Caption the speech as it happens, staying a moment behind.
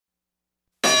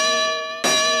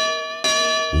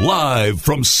Live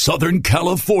from Southern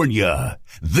California,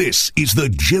 this is the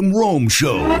Jim Rome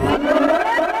Show.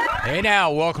 Hey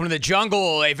now, welcome to the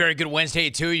jungle. A very good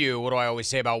Wednesday to you. What do I always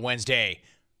say about Wednesday?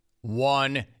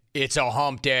 1, it's a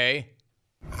hump day.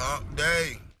 Hump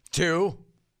day. 2,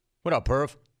 what up,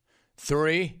 perv?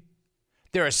 3,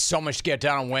 there is so much to get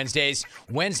done on Wednesdays.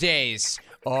 Wednesdays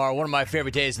are one of my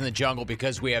favorite days in the jungle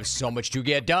because we have so much to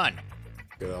get done.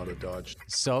 Get out of Dodge.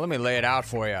 So let me lay it out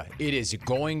for you. It is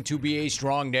going to be a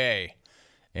strong day.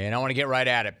 And I want to get right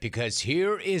at it because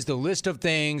here is the list of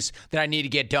things that I need to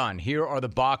get done. Here are the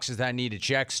boxes that I need to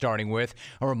check, starting with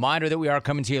a reminder that we are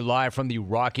coming to you live from the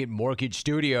Rocket Mortgage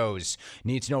Studios.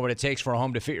 Need to know what it takes for a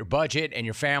home to fit your budget and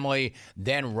your family?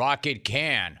 Then Rocket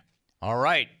can. All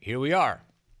right, here we are.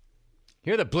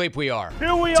 Here the bleep we are.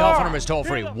 Here we Telephone are. number is toll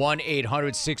free,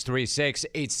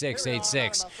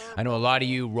 1-800-636-8686. I know a lot of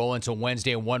you roll into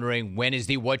Wednesday wondering, when is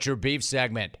the What's Your Beef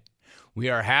segment? We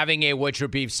are having a What's Your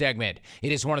Beef segment.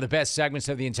 It is one of the best segments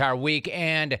of the entire week,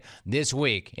 and this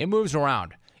week, it moves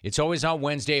around. It's always on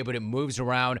Wednesday, but it moves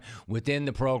around within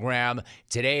the program.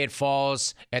 Today it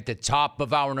falls at the top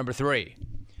of hour number 3.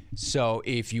 So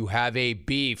if you have a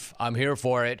beef, I'm here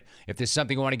for it. If there's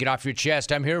something you want to get off your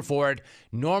chest, I'm here for it.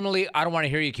 Normally, I don't want to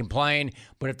hear you complain,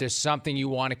 but if there's something you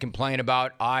want to complain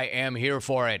about, I am here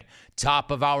for it.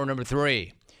 Top of hour number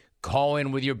 3. Call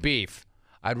in with your beef.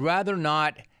 I'd rather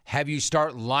not have you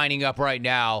start lining up right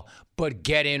now, but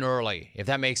get in early, if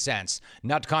that makes sense.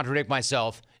 Not to contradict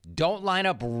myself, don't line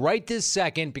up right this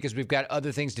second because we've got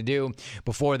other things to do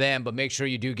before then, but make sure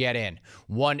you do get in.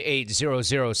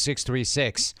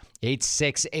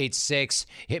 1-800-636-8686.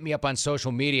 Hit me up on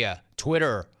social media,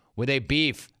 Twitter, with a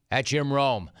beef at Jim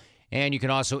Rome. And you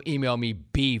can also email me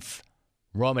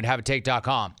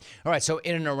beef@haveatake.com. All right, so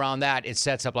in and around that, it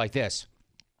sets up like this.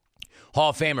 Hall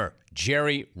of Famer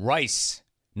Jerry Rice,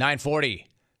 940,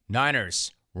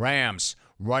 Niners, Rams,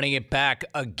 running it back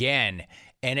again.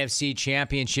 NFC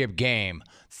Championship game,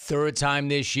 third time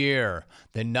this year.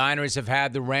 The Niners have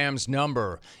had the Rams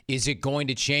number. Is it going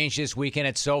to change this weekend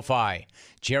at SoFi?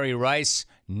 Jerry Rice,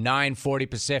 940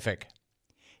 Pacific.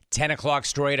 10 o'clock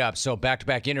straight up, so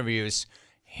back-to-back interviews.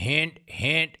 Hint,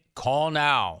 hint, call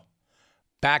now.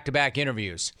 Back-to-back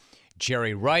interviews.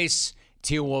 Jerry Rice,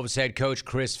 T-Wolves head coach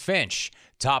Chris Finch,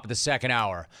 top of the second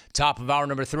hour. Top of hour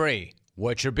number 3,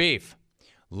 What's Your Beef?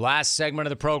 Last segment of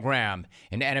the program,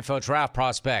 an NFL draft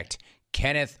prospect,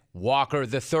 Kenneth Walker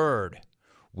III.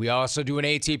 We also do an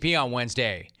ATP on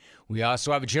Wednesday. We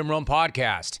also have a Jim Rome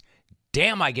podcast.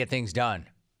 Damn, I get things done.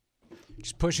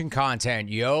 Just pushing content,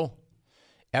 yo.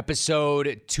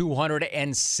 Episode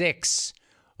 206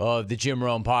 of the Jim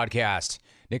Rome podcast.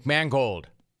 Nick Mangold.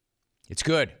 It's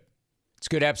good. It's a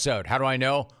good episode. How do I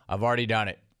know? I've already done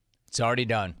it. It's already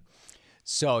done.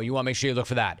 So you want to make sure you look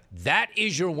for that. That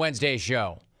is your Wednesday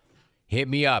show. Hit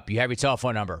me up. You have your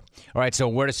telephone number. All right, so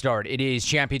where to start? It is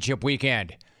championship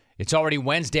weekend. It's already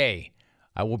Wednesday.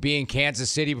 I will be in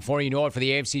Kansas City before you know it for the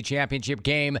AFC Championship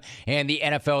game and the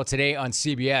NFL Today on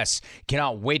CBS.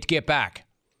 Cannot wait to get back.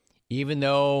 Even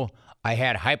though I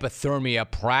had hypothermia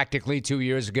practically 2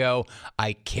 years ago,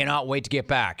 I cannot wait to get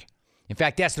back. In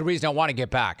fact, that's the reason I want to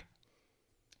get back.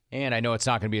 And I know it's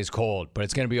not going to be as cold, but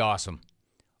it's going to be awesome.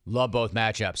 Love both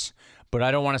matchups. But I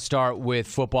don't want to start with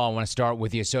football. I want to start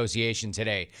with the association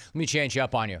today. Let me change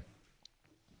up on you.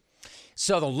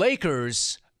 So the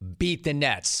Lakers beat the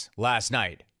Nets last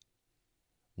night.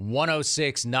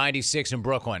 106-96 in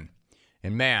Brooklyn.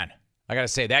 And man, I got to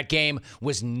say, that game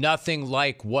was nothing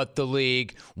like what the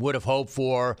league would have hoped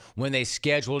for when they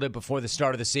scheduled it before the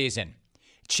start of the season.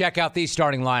 Check out these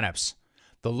starting lineups.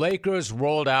 The Lakers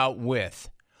rolled out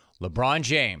with LeBron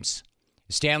James,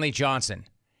 Stanley Johnson,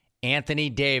 Anthony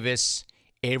Davis,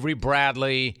 Avery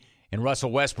Bradley, and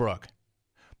Russell Westbrook.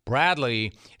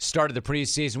 Bradley started the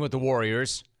preseason with the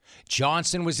Warriors.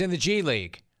 Johnson was in the G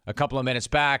League a couple of minutes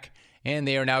back, and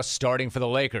they are now starting for the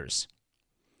Lakers.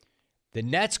 The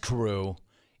Nets crew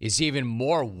is even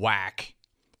more whack.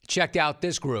 Check out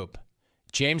this group.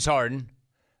 James Harden,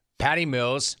 Patty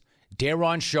Mills,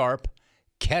 Daron Sharp,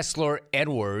 Kessler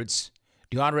Edwards,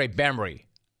 DeAndre Bembry.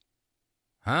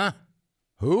 Huh?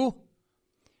 Who?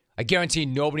 I guarantee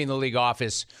nobody in the league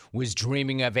office was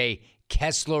dreaming of a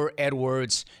Kessler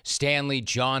Edwards, Stanley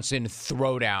Johnson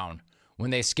throwdown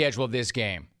when they scheduled this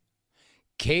game.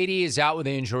 KD is out with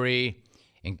injury,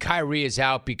 and Kyrie is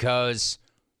out because,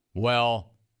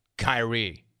 well,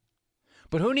 Kyrie.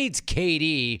 But who needs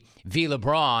KD v.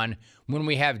 LeBron when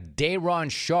we have Daron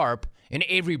Sharp and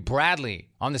Avery Bradley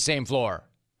on the same floor?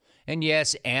 And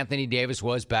yes, Anthony Davis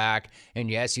was back, and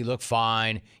yes, he looked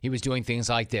fine. He was doing things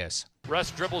like this.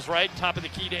 Russ dribbles right, top of the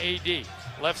key to AD.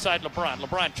 Left side, LeBron.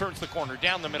 LeBron turns the corner,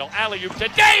 down the middle. Alley-oop to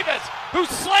Davis, who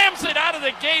slams it out of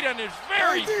the gate on his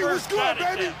very first shot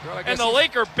attempt. And the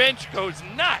Laker bench goes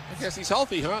nuts. I guess he's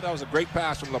healthy, huh? That was a great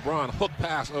pass from LeBron. Hook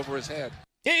pass over his head.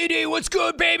 AD, what's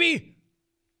good, baby?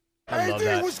 I love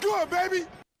that. what's good, baby?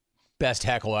 Best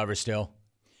heckle ever still.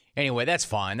 Anyway, that's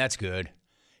fine. That's good.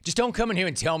 Just don't come in here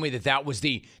and tell me that that was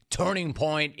the turning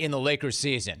point in the Lakers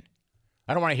season.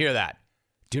 I don't want to hear that.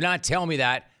 Do not tell me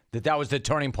that was the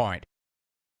turning point.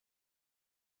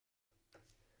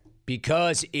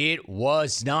 Because it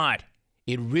was not.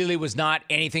 It really was not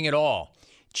anything at all.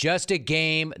 Just a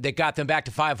game that got them back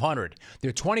to 500.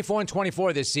 They're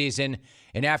 24-24 this season,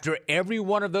 and after every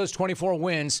one of those 24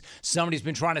 wins, somebody's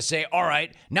been trying to say, all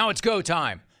right, now it's go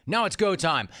time. Now it's go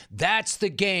time. That's the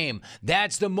game.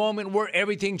 That's the moment where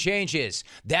everything changes.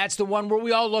 That's the one where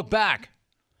we all look back.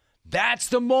 That's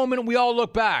the moment we all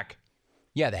look back.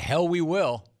 Yeah, the hell we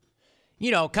will. You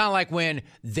know, kind of like when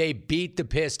they beat the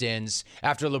Pistons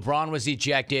after LeBron was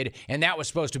ejected, and that was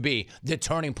supposed to be the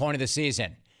turning point of the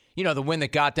season. You know, the win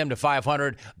that got them to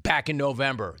 500 back in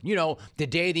November. You know, the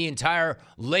day the entire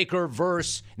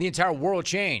Laker-verse, the entire world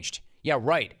changed. Yeah,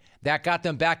 right. That got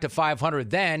them back to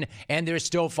 500 then, and they're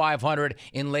still 500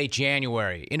 in late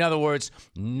January. In other words,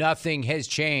 nothing has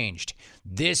changed.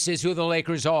 This is who the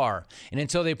Lakers are. And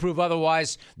until they prove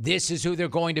otherwise, this is who they're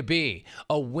going to be.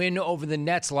 A win over the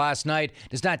Nets last night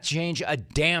does not change a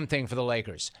damn thing for the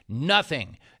Lakers.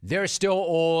 Nothing. They're still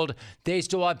old. They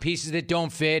still have pieces that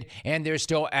don't fit, and they're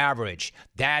still average.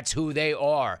 That's who they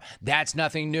are. That's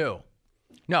nothing new.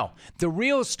 No, the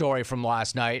real story from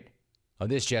last night,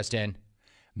 this just in,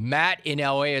 Matt in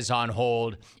LA is on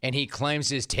hold, and he claims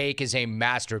his take is a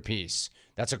masterpiece.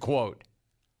 That's a quote.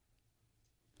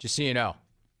 Just so you know.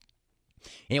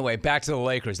 Anyway, back to the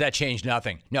Lakers. That changed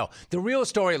nothing. No, the real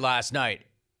story last night,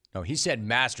 no, he said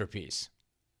masterpiece.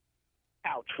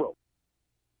 Outro.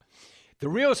 The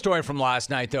real story from last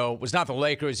night, though, was not the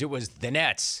Lakers. It was the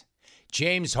Nets.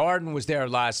 James Harden was there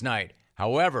last night.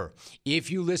 However,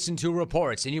 if you listen to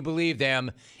reports and you believe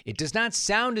them, it does not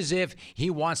sound as if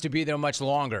he wants to be there much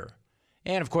longer.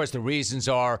 And, of course, the reasons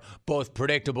are both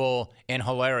predictable and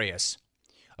hilarious.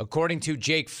 According to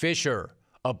Jake Fisher,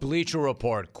 a Bleacher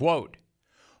Report, quote,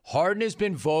 Harden has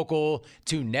been vocal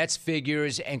to Nets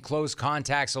figures and close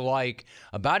contacts alike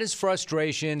about his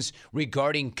frustrations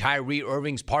regarding Kyrie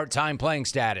Irving's part-time playing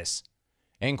status.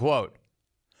 End quote.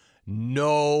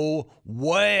 No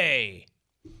way.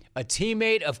 A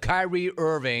teammate of Kyrie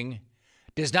Irving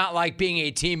does not like being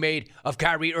a teammate of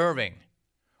Kyrie Irving.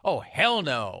 Oh, hell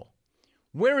no.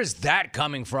 Where is that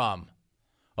coming from?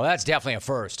 Well, that's definitely a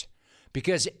first.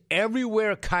 Because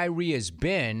everywhere Kyrie has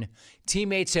been,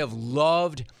 teammates have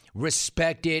loved,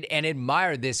 respected, and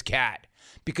admired this cat.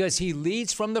 Because he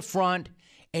leads from the front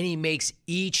and he makes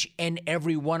each and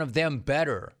every one of them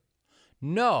better.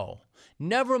 No,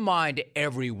 never mind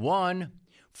everyone.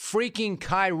 Freaking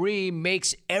Kyrie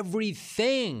makes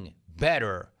everything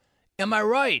better. Am I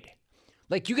right?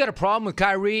 Like, you got a problem with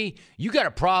Kyrie, you got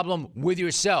a problem with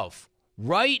yourself,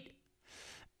 right?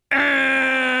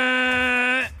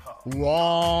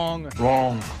 Wrong.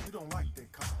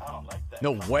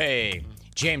 No way.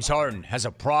 James Harden has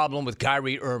a problem with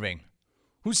Kyrie Irving.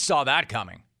 Who saw that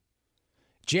coming?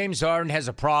 James Harden has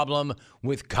a problem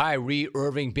with Kyrie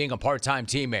Irving being a part-time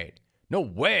teammate. No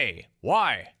way.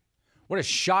 Why? What a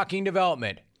shocking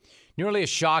development. Nearly as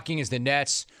shocking as the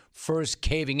Nets first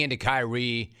caving into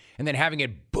Kyrie and then having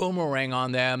it boomerang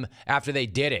on them after they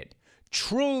did it.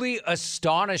 Truly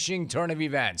astonishing turn of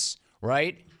events,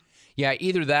 right? Yeah,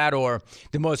 either that or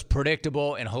the most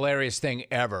predictable and hilarious thing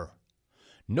ever.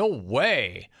 No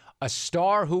way. A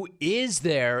star who is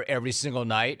there every single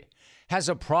night has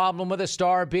a problem with a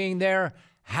star being there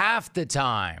half the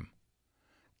time.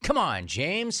 Come on,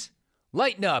 James.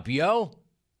 Lighten up, yo.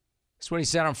 That's what he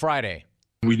said on Friday.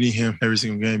 We need him every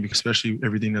single game, especially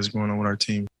everything that's going on with our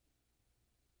team.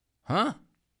 Huh?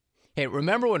 Hey,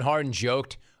 remember when Harden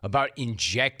joked about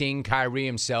injecting Kyrie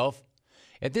himself?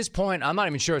 At this point, I'm not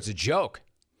even sure it's a joke.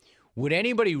 Would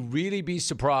anybody really be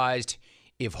surprised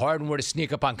if Harden were to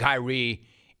sneak up on Kyrie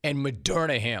and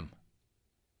Moderna him?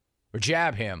 Or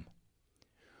jab him?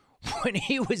 When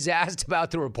he was asked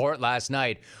about the report last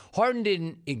night, Harden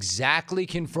didn't exactly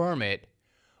confirm it,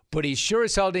 but he sure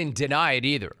as hell didn't deny it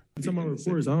either. I'm talking about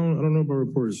reports. I don't know about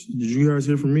reports. Did you guys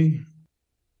hear from me?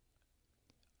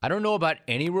 I don't know about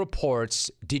any reports.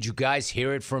 Did you guys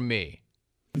hear it from me?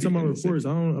 I'm talking about reports. I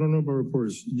don't know about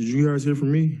reports. Did you guys hear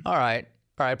from me? All right,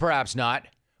 perhaps not.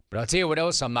 But I'll tell you what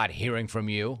else I'm not hearing from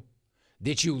you.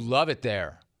 That you love it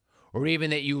there. Or even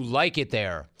that you like it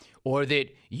there. Or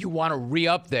that you want to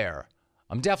re-up there.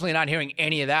 I'm definitely not hearing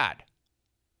any of that.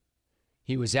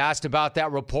 He was asked about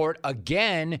that report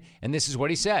again, and this is what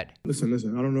he said. Listen,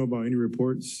 I don't know about any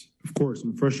reports. Of course,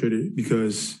 I'm frustrated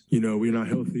because, we're not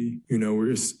healthy.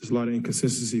 It's a lot of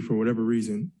inconsistency for whatever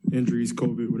reason. Injuries,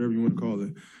 COVID, whatever you want to call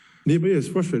it. Yeah, but it's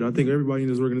frustrated. I think everybody in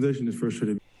this organization is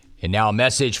frustrated. And now a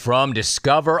message from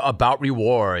Discover about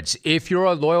rewards. If you're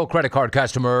a loyal credit card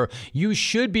customer, you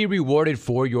should be rewarded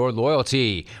for your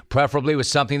loyalty, preferably with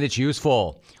something that's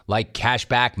useful, like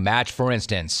Cashback Match, for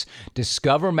instance.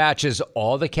 Discover matches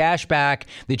all the cash back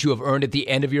that you have earned at the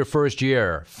end of your first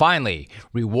year. Finally,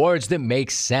 rewards that make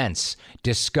sense.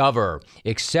 Discover.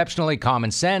 Exceptionally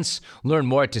common sense. Learn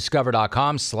more at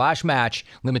discover.com/match.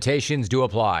 Limitations do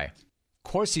apply.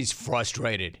 Of course he's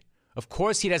frustrated. Of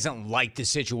course he doesn't like the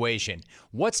situation.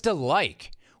 What's to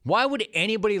like? Why would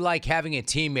anybody like having a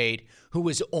teammate who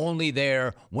was only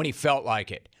there when he felt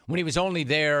like it, when he was only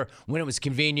there when it was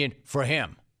convenient for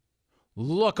him?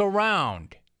 Look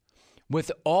around.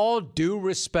 With all due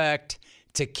respect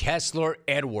to Kessler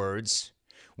Edwards,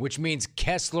 which means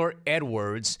Kessler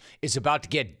Edwards is about to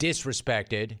get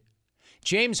disrespected,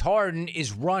 James Harden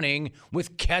is running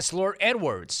with Kessler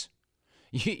Edwards.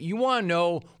 You want to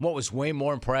know what was way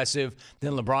more impressive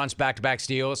than LeBron's back-to-back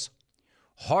steals?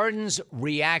 Harden's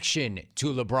reaction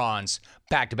to LeBron's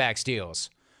back-to-back steals.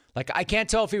 Like, I can't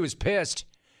tell if he was pissed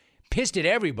at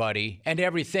everybody and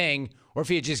everything, or if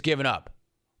he had just given up,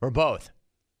 or both.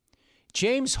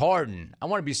 James Harden, I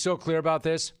want to be so clear about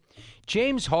this.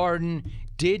 James Harden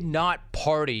did not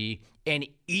party and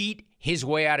eat his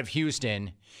way out of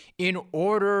Houston in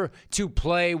order to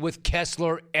play with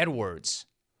Kessler Edwards.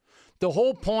 The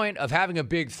whole point of having a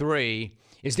big three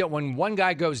is that when one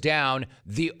guy goes down,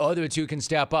 the other two can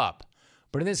step up.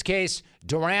 But in this case,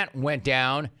 Durant went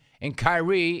down and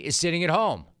Kyrie is sitting at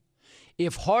home.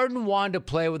 If Harden wanted to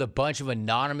play with a bunch of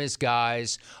anonymous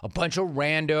guys, a bunch of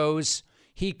randos,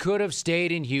 he could have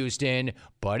stayed in Houston,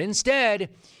 but instead,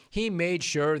 he made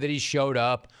sure that he showed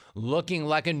up looking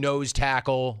like a nose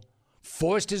tackle,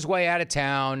 forced his way out of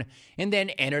town, and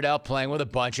then ended up playing with a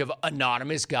bunch of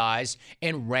anonymous guys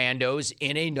and randos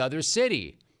in another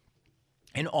city.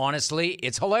 And honestly,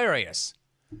 it's hilarious.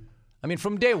 I mean,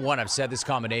 from day one, I've said this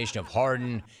combination of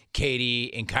Harden,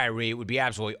 KD, and Kyrie would be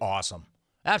absolutely awesome.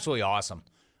 Absolutely awesome.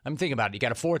 I'm thinking about it. You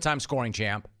got a 4-time scoring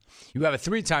champ. You have a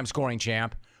 3-time scoring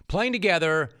champ playing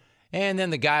together, and then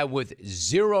the guy with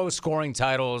 0 scoring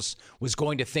titles was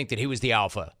going to think that he was the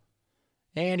alpha.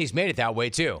 And he's made it that way,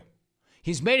 too.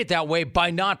 He's made it that way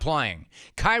by not playing.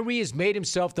 Kyrie has made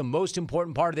himself the most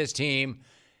important part of this team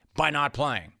by not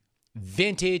playing.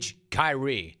 Vintage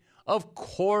Kyrie. Of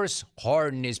course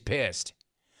Harden is pissed.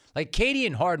 Like, KD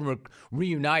and Harden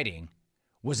reuniting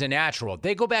was a natural.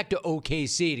 They go back to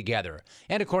OKC together.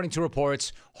 And according to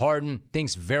reports, Harden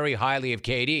thinks very highly of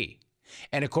KD.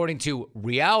 And according to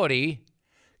reality,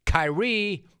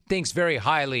 Kyrie thinks very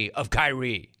highly of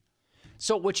Kyrie.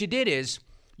 So what you did is,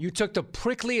 you took the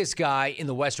prickliest guy in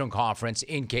the Western Conference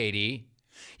in KD.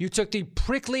 You took the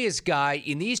prickliest guy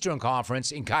in the Eastern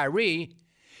Conference in Kyrie.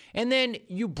 And then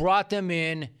you brought them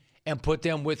in and put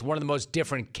them with one of the most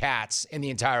different cats in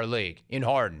the entire league, in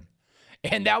Harden.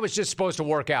 And that was just supposed to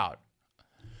work out.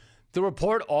 The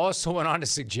report also went on to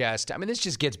suggest, this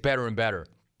just gets better and better.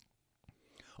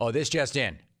 Oh, this just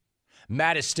in.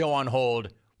 Matt is still on hold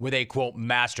with a, quote,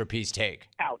 masterpiece take.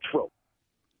 Outro.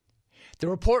 The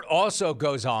report also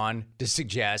goes on to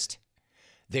suggest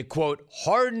that, quote,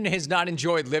 Harden has not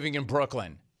enjoyed living in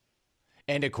Brooklyn.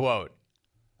 End of quote.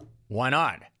 Why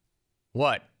not?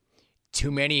 What?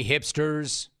 Too many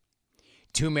hipsters?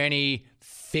 Too many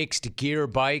fixed gear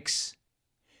bikes?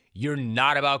 You're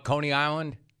not about Coney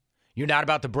Island? You're not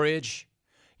about the bridge?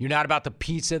 You're not about the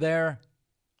pizza there?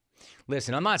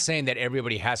 Listen, I'm not saying that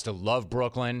everybody has to love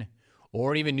Brooklyn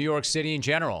or even New York City in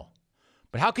general.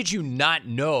 But how could you not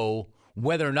know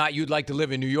whether or not you'd like to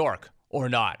live in New York or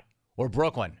not, or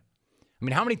Brooklyn?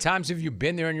 How many times have you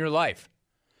been there in your life?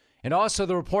 And also,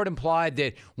 the report implied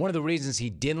that one of the reasons he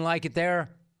didn't like it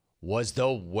there was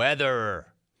the weather,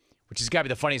 which has got to be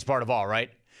the funniest part of all,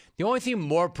 right? The only thing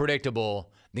more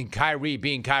predictable than Kyrie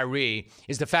being Kyrie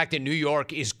is the fact that New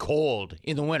York is cold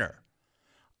in the winter.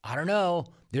 I don't know.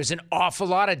 There's an awful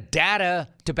lot of data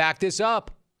to back this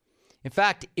up. In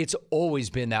fact, it's always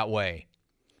been that way.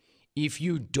 If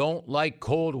you don't like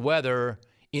cold weather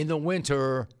in the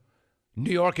winter,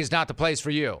 New York is not the place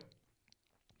for you.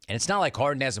 And it's not like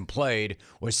Harden hasn't played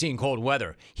or seen cold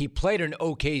weather. He played in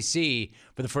OKC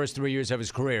for the first 3 years of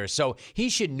his career, so he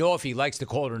should know if he likes the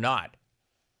cold or not.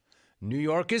 New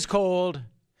York is cold.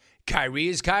 Kyrie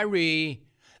is Kyrie.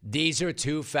 These are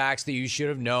two facts that you should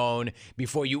have known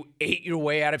before you ate your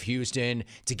way out of Houston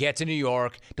to get to New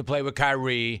York to play with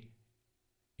Kyrie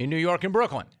in New York and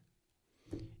Brooklyn.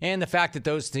 And the fact that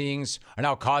those things are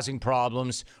now causing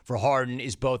problems for Harden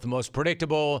is both the most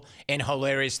predictable and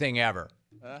hilarious thing ever.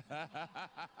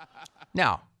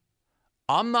 Now,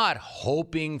 I'm not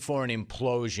hoping for an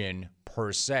implosion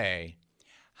per se.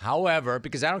 However,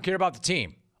 because I don't care about the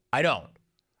team. I don't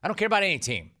care about any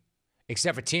team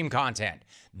except for team content.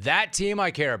 That team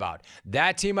I care about.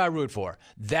 That team I root for.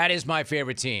 That is my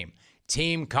favorite team.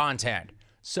 Team content.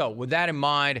 So with that in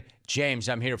mind, James,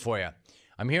 I'm here for you.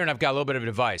 I'm here and I've got a little bit of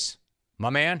advice. My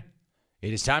man,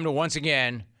 it is time to once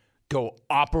again go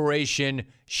Operation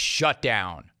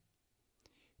Shutdown.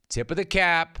 Tip of the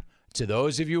cap to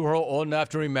those of you who are old enough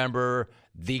to remember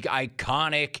the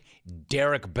iconic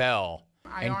Derek Bell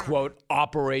and quote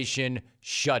Operation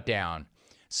Shutdown.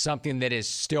 Something that is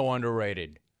still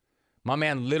underrated. My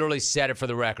man literally said it for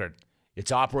the record.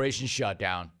 It's Operation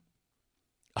Shutdown.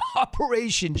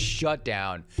 Operation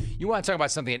Shutdown. You want to talk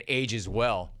about something that ages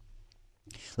well.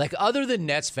 Like, other than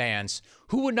Nets fans,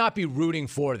 who would not be rooting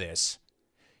for this?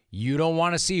 You don't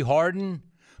want to see Harden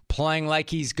playing like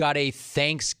he's got a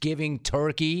Thanksgiving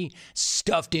turkey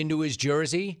stuffed into his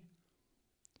jersey?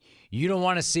 You don't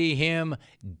want to see him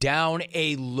down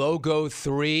a logo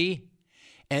 3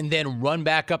 and then run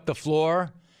back up the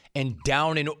floor and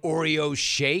down an Oreo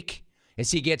shake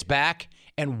as he gets back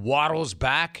and waddles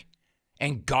back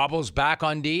and gobbles back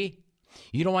on D?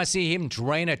 You don't want to see him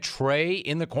drain a tray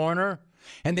in the corner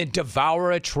and then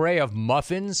devour a tray of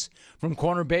muffins from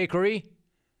Corner Bakery?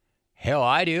 Hell,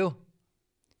 I do.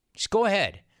 Just go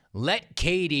ahead. Let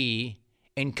KD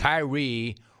and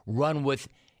Kyrie run with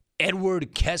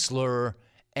Edward Kessler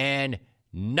and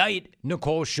Knight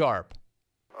Nicole Sharp.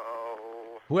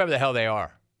 Whoever the hell they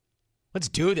are. Let's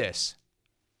do this.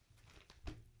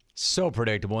 So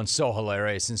predictable and so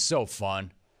hilarious and so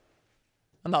fun.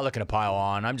 I'm not looking to pile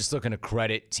on. I'm just looking to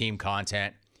credit team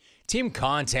content. Team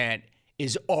content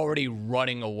is already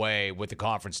running away with the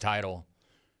conference title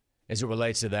as it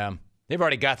relates to them. They've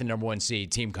already got the number 1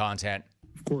 seed, team content.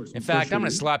 Of course. In fact, I'm going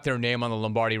to slap their name on the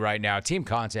Lombardi right now. Team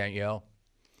content, yo.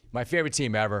 My favorite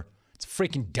team ever. It's a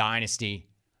freaking dynasty.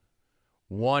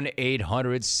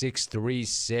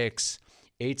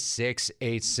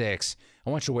 1-800-636-8686. I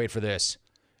want you to wait for this.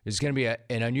 There's going to be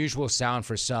an unusual sound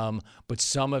for some, but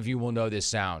some of you will know this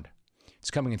sound. It's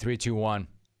coming in 3, 2, 1.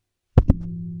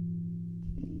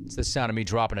 It's the sound of me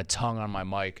dropping a tongue on my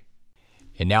mic.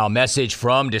 And now a message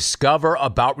from Discover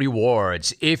about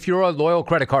rewards. If you're a loyal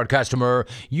credit card customer,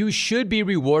 you should be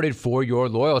rewarded for your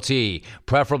loyalty,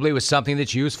 preferably with something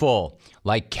that's useful,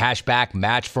 like Cashback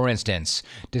Match, for instance.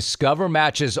 Discover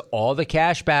matches all the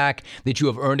cash back that you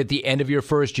have earned at the end of your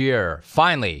first year.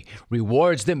 Finally,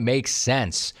 rewards that make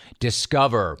sense.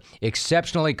 Discover.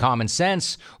 Exceptionally common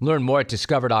sense. Learn more at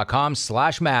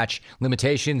discover.com/match.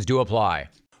 Limitations do apply.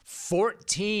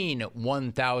 14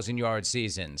 1,000-yard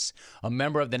seasons. A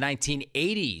member of the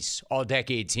 1980s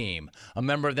All-Decade Team. A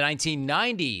member of the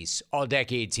 1990s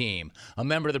All-Decade Team. A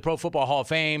member of the Pro Football Hall of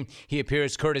Fame. He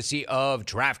appears courtesy of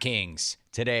DraftKings.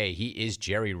 Today, he is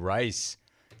Jerry Rice.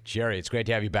 Jerry, it's great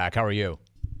to have you back. How are you?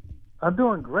 I'm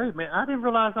doing great, man. I didn't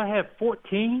realize I had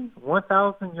 14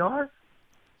 1,000 yards.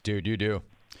 Dude, you do.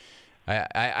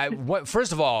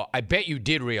 First of all, I bet you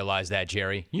did realize that,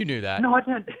 Jerry. You knew that. No, I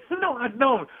didn't. No.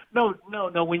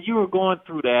 When you were going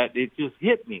through that, it just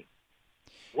hit me.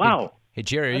 Wow. Hey,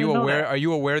 Jerry, are you aware? Are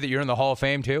you aware that you're in the Hall of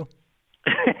Fame too?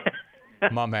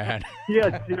 My man.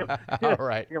 Yes. All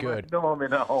right, good. No, I'm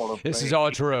in the Hall of Fame. This is all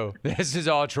true. This is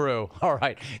all true. All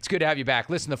right. It's good to have you back.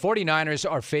 Listen, the 49ers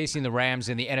are facing the Rams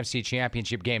in the NFC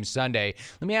Championship game Sunday.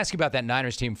 Let me ask you about that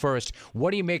Niners team first.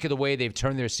 What do you make of the way they've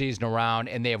turned their season around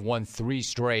and they have won 3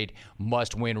 straight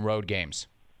must-win road games?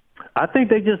 I think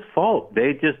they just fought.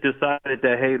 They just decided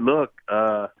that, hey, look,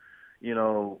 the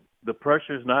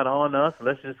pressure's not on us.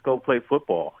 Let's just go play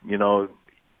football. You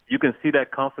can see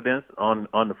that confidence on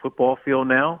the football field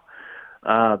now,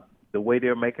 the way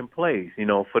they're making plays.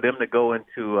 For them to go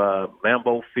into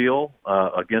Lambeau Field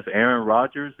against Aaron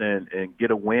Rodgers and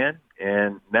get a win,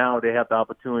 and now they have the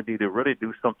opportunity to really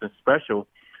do something special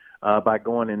by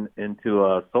going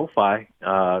into SoFi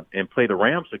and play the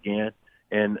Rams again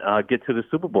and get to the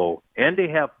Super Bowl. And they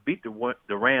have beat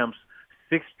the Rams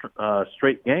 6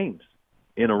 straight games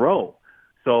in a row.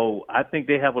 So I think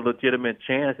they have a legitimate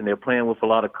chance, and they're playing with a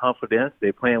lot of confidence.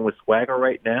 They're playing with swagger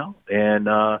right now, and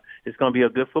it's going to be a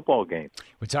good football game.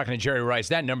 We're talking to Jerry Rice.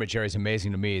 That number, Jerry, is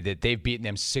amazing to me, that they've beaten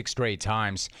them 6 straight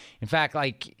times. In fact,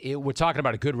 we're talking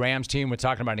about a good Rams team. We're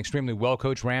talking about an extremely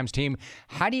well-coached Rams team.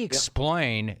 How do you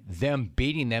explain them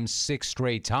beating them 6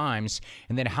 straight times,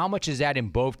 and then how much is that in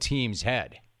both teams'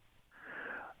 head?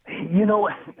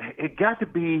 It got to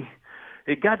be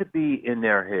it got to be in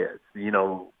their heads,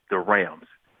 the Rams.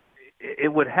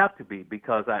 It would have to be,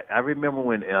 because I remember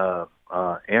when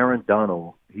Aaron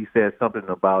Donald, he said something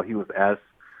about, he was asked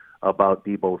about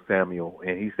Deebo Samuel,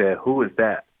 and he said, "Who is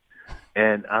that?"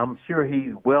 And I'm sure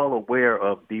he's well aware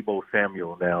of Deebo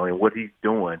Samuel now and what he's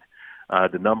doing,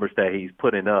 the numbers that he's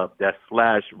putting up, that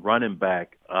slash running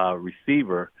back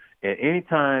receiver. And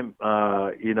anytime,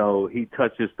 he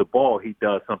touches the ball, he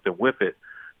does something with it.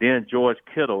 Then George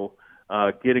Kittle,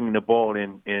 getting the ball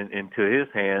into his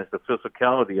hands, the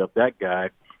physicality of that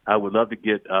guy. I would love to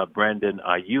get Brandon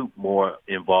Ayuk more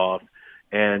involved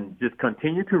and just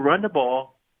continue to run the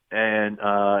ball and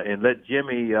let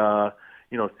Jimmy,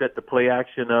 set the play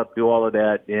action up, do all of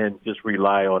that, and just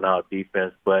rely on our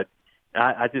defense. But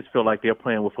I just feel like they're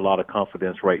playing with a lot of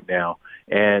confidence right now.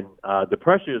 And the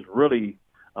pressure is really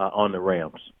on the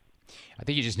Rams. I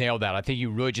think you just nailed that. I think you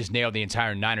really just nailed the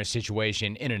entire Niners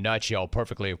situation in a nutshell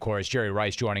perfectly, of course. Jerry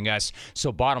Rice joining us.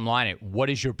 So bottom line, what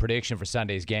is your prediction for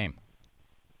Sunday's game?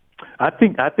 I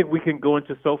think we can go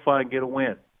into SoFi and get a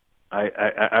win.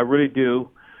 I really do.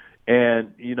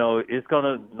 And, it's going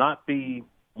to not be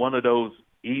one of those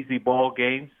easy ball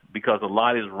games because a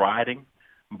lot is riding.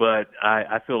 But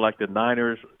I feel like the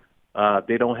Niners,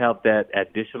 they don't have that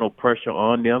additional pressure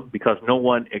on them because no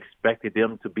one expected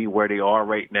them to be where they are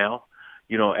right now,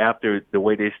 after the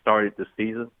way they started the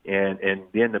season and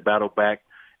then the battle back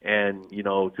and,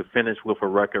 to finish with a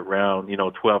record round,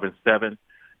 12-7.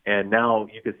 And now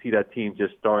you can see that team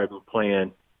just started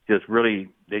playing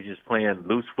they're just playing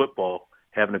loose football,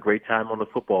 having a great time on the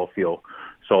football field.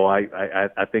 So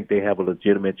I think they have a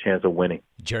legitimate chance of winning.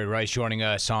 Jerry Rice joining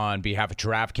us on behalf of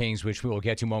DraftKings, which we will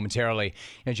get to momentarily.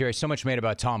 And Jerry, so much made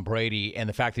about Tom Brady and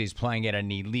the fact that he's playing at an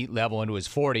elite level into his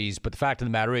 40s. But the fact of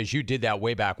the matter is you did that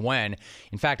way back when.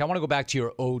 In fact, I want to go back to your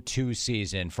 2002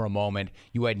 season for a moment.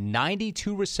 You had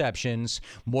 92 receptions,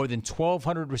 more than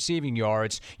 1,200 receiving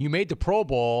yards. You made the Pro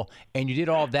Bowl, and you did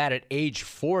all of that at age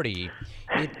 40.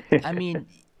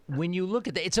 When you look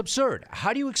at that, it's absurd.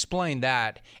 How do you explain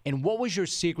that? And what was your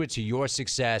secret to your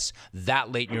success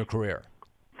that late in your career?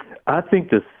 I think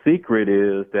the secret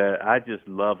is that I just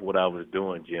love what I was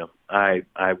doing, Jim. I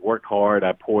worked hard.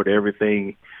 I poured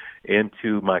everything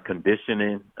into my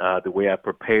conditioning, the way I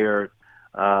prepared.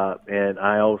 And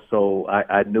I also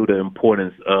I knew the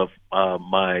importance of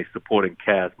my supporting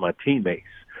cast, my teammates.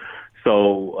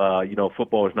 So,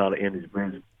 football is not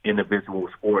an individual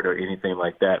sport or anything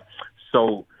like that.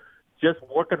 So just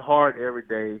working hard every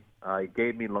day, it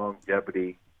gave me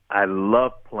longevity. I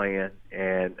love playing,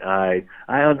 and I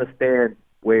understand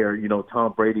where,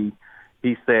 Tom Brady,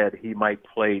 he said he might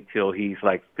play till he's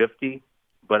like 50.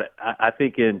 But I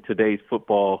think in today's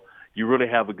football, you really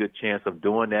have a good chance of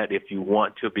doing that if you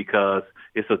want to, because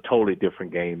it's a totally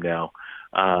different game now.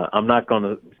 I'm not going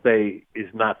to say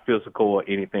it's not physical or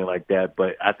anything like that,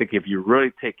 but I think if you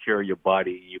really take care of your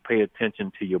body, you pay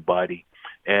attention to your body,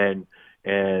 and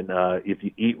if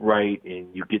you eat right and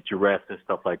you get your rest and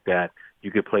stuff like that, you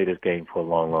could play this game for a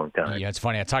long, long time. Yeah, it's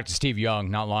funny. I talked to Steve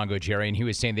Young not long ago, Jerry, and he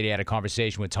was saying that he had a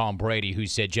conversation with Tom Brady who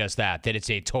said just that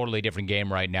it's a totally different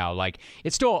game right now. Like,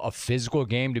 it's still a physical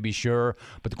game, to be sure,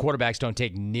 but the quarterbacks don't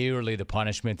take nearly the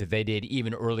punishment that they did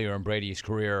even earlier in Brady's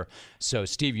career. So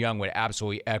Steve Young would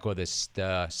absolutely echo this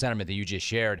sentiment that you just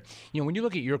shared. When you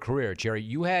look at your career, Jerry,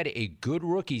 you had a good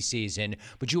rookie season,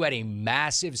 but you had a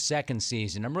massive second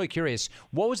season. I'm really curious,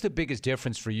 what was the biggest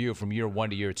difference for you from year one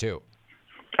to year two?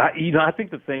 I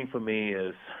think the thing for me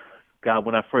is, God,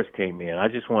 when I first came in, I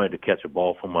just wanted to catch a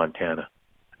ball from Montana.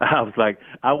 I was like,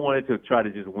 I wanted to try to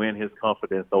just win his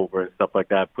confidence over and stuff like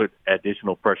that, put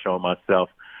additional pressure on myself.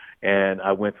 And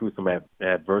I went through some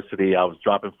adversity. I was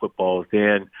dropping footballs.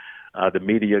 Then the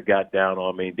media got down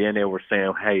on me. Then they were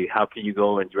saying, hey, how can you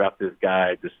go and draft this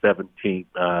guy, the 17th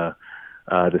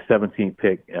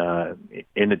pick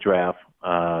in the draft?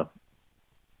 How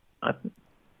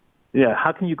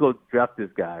can you go draft this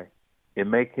guy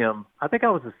and make him, I think I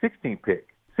was a 16th pick,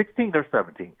 16 or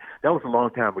 17. That was a long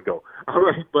time ago. All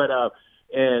right. But,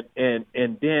 and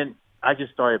then I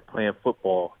just started playing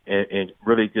football and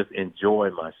really just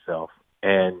enjoying myself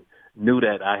and knew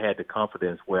that I had the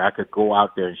confidence where I could go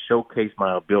out there and showcase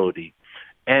my ability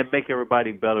and make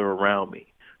everybody better around me.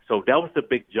 So that was the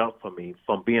big jump for me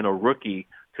from being a rookie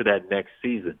to that next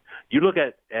season. You look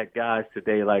at guys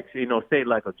today, like, say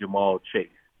like a Jamal Chase.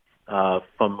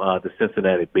 From the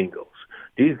Cincinnati Bengals.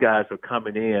 These guys are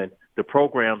coming in, the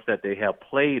programs that they have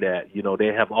played at, they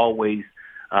have always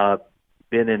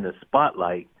been in the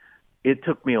spotlight. it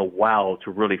took me a while to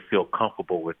really feel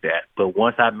comfortable with that. But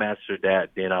once I mastered that,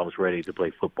 then I was ready to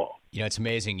play football. You know, it's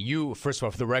amazing. You, first of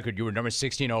all, for the record, you were number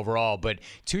 16 overall. But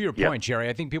to your point, Jerry,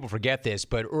 I think people forget this,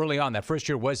 but early on, that first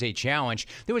year was a challenge.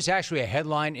 There was actually a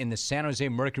headline in the San Jose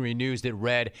Mercury News that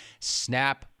read,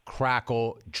 "Snap,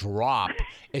 crackle, drop,"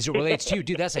 as it relates to you.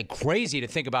 Dude, that's like crazy to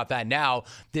think about that now,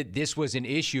 that this was an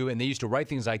issue, and they used to write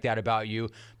things like that about you.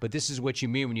 But this is what you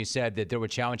mean when you said that there were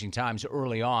challenging times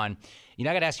early on. You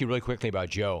know, I got to ask you really quickly about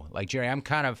Joe. Like, Jerry,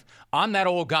 I'm that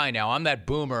old guy now. I'm that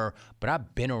boomer, but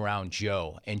I've been around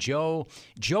Joe. And Joe,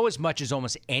 as much as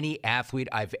almost any athlete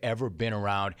I've ever been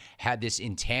around, had this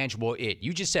intangible it.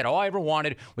 You just said all I ever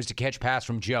wanted was to catch pass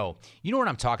from Joe. You know what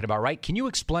I'm talking about, right? Can you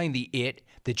explain the it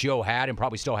that Joe had and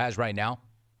probably still has right now?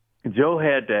 Joe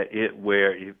had that it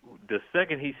where the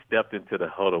second he stepped into the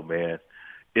huddle, man,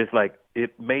 it's like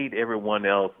it made everyone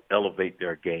else elevate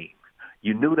their game.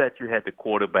 You knew that you had the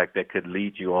quarterback that could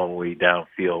lead you all the way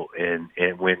downfield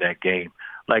and win that game.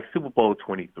 Like Super Bowl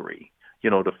 23,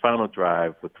 the final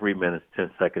drive with 3 minutes,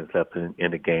 10 seconds left in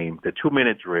the game, the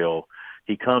 2-minute drill,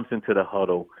 he comes into the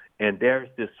huddle, and there's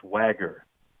this swagger.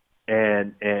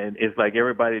 And it's like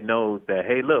everybody knows that,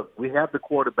 hey, look, we have the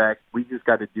quarterback. We just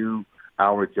got to do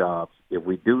our jobs. If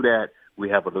we do that, we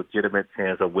have a legitimate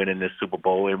chance of winning this Super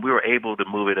Bowl. And we were able to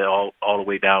move it all the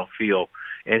way downfield.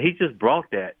 And he just brought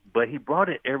that, but he brought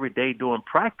it every day during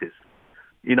practice.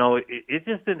 It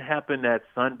just didn't happen that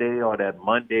Sunday or that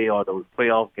Monday or those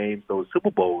playoff games, those Super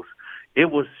Bowls.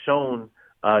 It was shown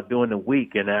during the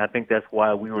week, and I think that's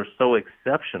why we were so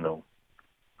exceptional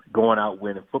going out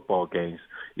winning football games,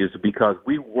 is because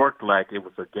we worked like it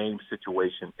was a game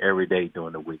situation every day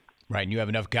during the week. Right, and you have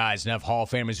enough guys, enough Hall of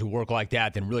Famers who work like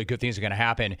that, then really good things are going to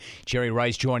happen. Jerry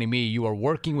Rice joining me. You are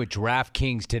working with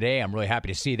DraftKings today. I'm really happy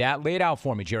to see that. Lay it out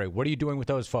for me, Jerry. What are you doing with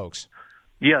those folks?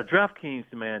 Yeah,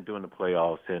 DraftKings, man, doing the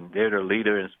playoffs, and they're the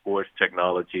leader in sports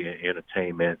technology and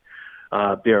entertainment.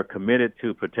 They're committed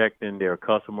to protecting their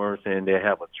customers, and they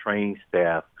have a trained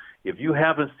staff. If you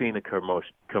haven't seen a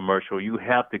commercial, you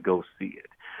have to go see it,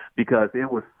 because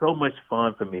it was so much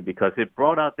fun for me, because it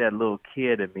brought out that little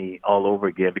kid in me all over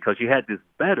again, because you had this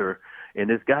bettor, and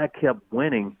this guy kept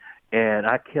winning, and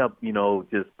I kept,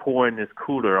 just pouring this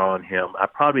cooler on him. I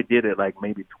probably did it like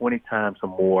maybe 20 times or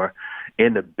more,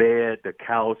 in the bed, the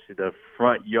couch, the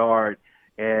front yard,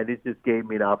 and it just gave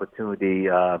me the opportunity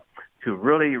to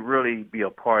really, really be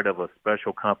a part of a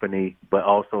special company, but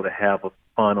also to have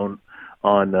fun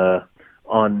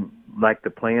on like the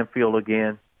playing field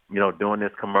again, doing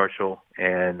this commercial,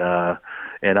 and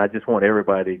I just want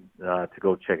everybody to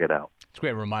go check it out. It's a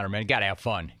great reminder, man. Got to have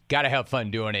fun. Got to have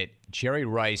fun doing it. Jerry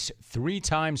Rice,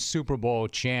 3-time Super Bowl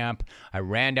champ. I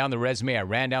ran down the resume. I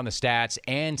ran down the stats.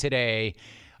 And today,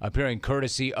 appearing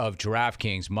courtesy of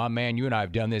DraftKings. My man, you and I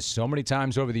have done this so many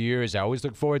times over the years. I always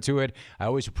look forward to it. I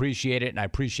always appreciate it, and I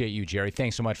appreciate you, Jerry.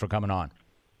 Thanks so much for coming on.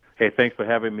 Hey, thanks for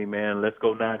having me, man. Let's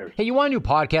go Niners. Hey, you want a new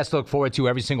podcast to look forward to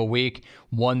every single week?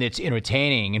 One that's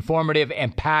entertaining, informative,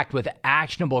 and packed with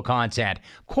actionable content?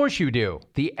 Of course you do.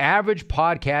 The average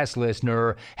podcast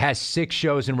listener has 6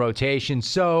 shows in rotation,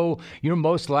 so you're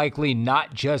most likely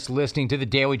not just listening to The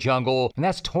Daily Jungle, and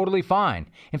that's totally fine.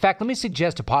 In fact, let me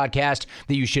suggest a podcast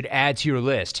that you should add to your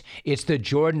list. It's The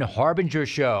Jordan Harbinger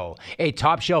Show, a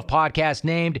top-shelf podcast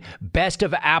named Best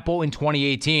of Apple in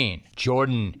 2018.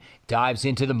 Jordan dives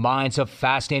into the minds of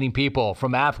fascinating people,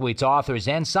 from athletes, authors,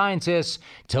 and scientists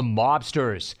to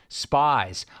mobsters,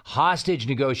 spies, hostage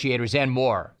negotiators, and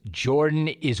more. Jordan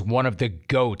is one of the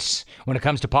GOATs when it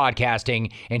comes to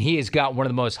podcasting, and he has got one of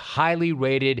the most highly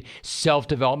rated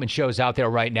self-development shows out there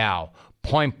right now.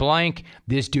 Point blank,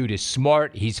 this dude is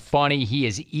smart, he's funny, he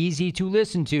is easy to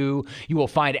listen to. You will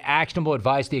find actionable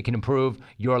advice that can improve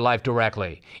your life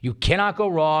directly. You cannot go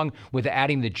wrong with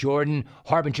adding the Jordan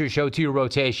Harbinger Show to your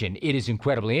rotation. It is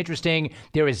incredibly interesting.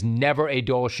 There is never a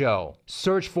dull show.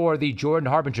 Search for the Jordan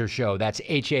Harbinger Show. That's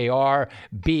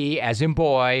H-A-R-B as in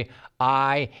boy,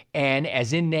 I-N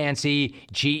as in Nancy,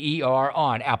 G-E-R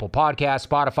on Apple Podcasts,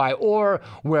 Spotify, or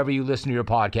wherever you listen to your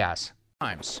podcasts.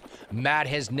 Matt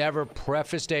has never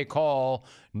prefaced a call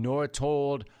nor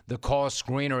told the call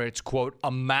screener it's, quote, a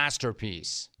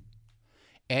masterpiece.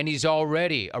 And he's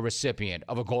already a recipient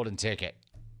of a golden ticket.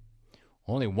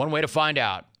 Only one way to find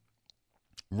out.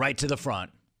 Right to the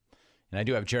front. And I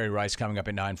do have Jerry Rice coming up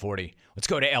at 9:40. Let's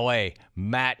go to L.A.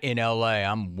 Matt in L.A.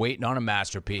 I'm waiting on a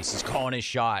masterpiece. He's calling his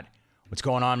shot. What's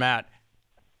going on, Matt?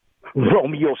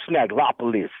 Romeo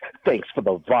Snaglopoulos, thanks for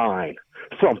the vine.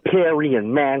 From Perry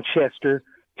and Manchester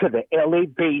to the L.A.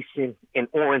 Basin and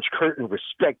Orange Curtain,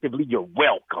 respectively, you're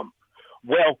welcome.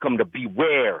 Welcome to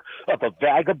beware of a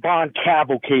vagabond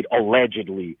cavalcade,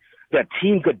 allegedly, that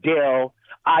Team Goodell,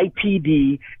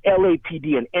 IPD,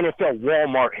 LAPD, and NFL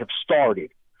Walmart have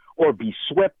started, or be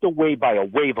swept away by a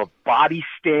wave of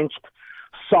body-stenched,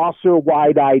 saucer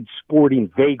wide-eyed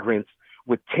sporting vagrants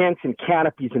with tents and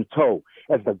canopies in tow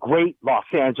as the great Los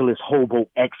Angeles hobo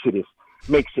exodus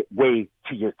makes its way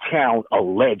to your town,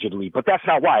 allegedly. But that's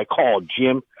not why I called,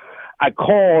 Jim. I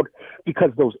called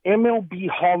because those MLB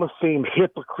Hall of Fame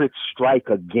hypocrites strike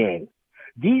again.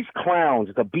 These clowns,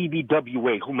 the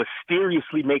BBWA, who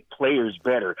mysteriously make players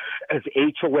better as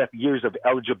HOF years of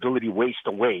eligibility waste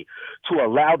away, to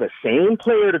allow the same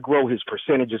player to grow his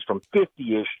percentages from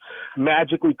 50-ish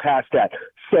magically past that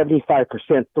 75%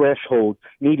 threshold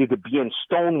needed to be in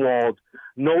stonewalled,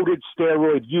 noted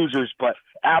steroid users, but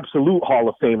absolute Hall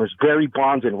of Famers, Barry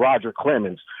Bonds and Roger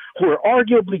Clemens, who are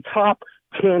arguably top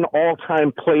 10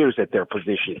 all-time players at their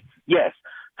position. Yes,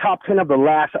 top 10 of the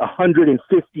last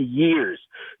 150 years,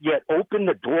 yet open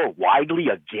the door widely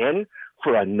again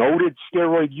for a noted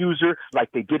steroid user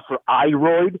like they did for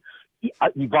Iroid,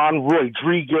 Ivan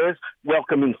Rodriguez,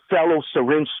 welcoming fellow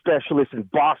syringe specialist and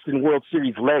Boston World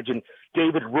Series legend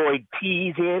David Roy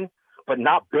Pease in, but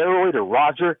not Baroid or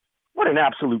Roger. What an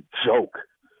absolute joke.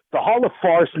 The Hall of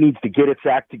Farce needs to get its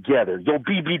act together. Yo,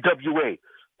 BBWA,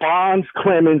 Bonds,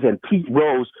 Clemens, and Pete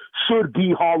Rose should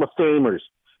be Hall of Famers.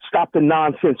 Stop the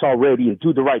nonsense already and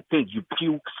do the right thing, you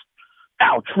pukes.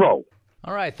 Outro.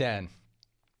 All right, then.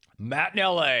 Matt in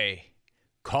L.A.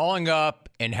 calling up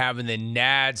and having the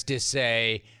nads to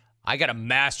say, I got a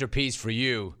masterpiece for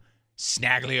you,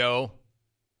 Snaglio.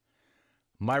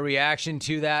 My reaction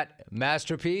to that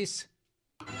masterpiece?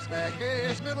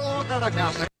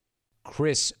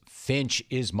 Chris Finch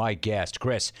is my guest.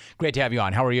 Chris, great to have you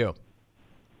on. How are you?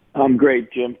 I'm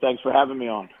great, Jim. Thanks for having me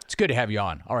on. It's good to have you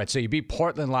on. All right, so you beat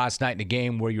Portland last night in a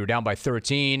game where you were down by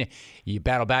 13. You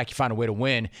battled back. You found a way to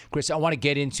win. Chris, I want to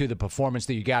get into the performance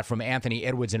that you got from Anthony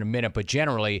Edwards in a minute, but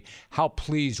generally, how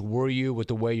pleased were you with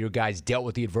the way your guys dealt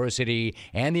with the adversity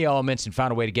and the elements and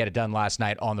found a way to get it done last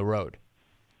night on the road?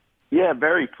 Yeah,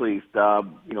 very pleased.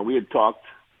 We had talked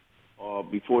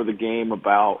before the game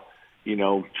about,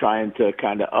 trying to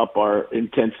kind of up our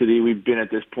intensity. We've been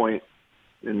at this point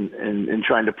and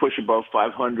trying to push above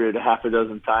 500 a half a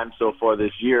dozen times so far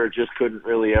this year. Just couldn't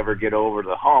really ever get over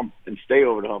the hump and stay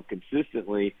over the hump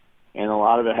consistently. And a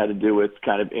lot of it had to do with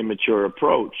kind of immature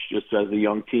approach, just as the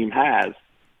young team has.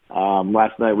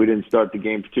 Last night we didn't start the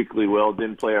game particularly well,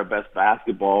 didn't play our best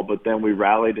basketball, but then we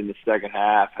rallied in the second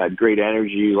half, had great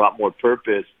energy, a lot more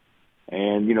purpose.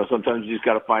 And, sometimes you just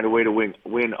got to find a way to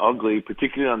win ugly,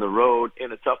 particularly on the road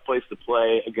in a tough place to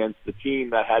play against the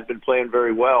team that had been playing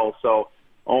very well. So,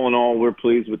 all in all, we're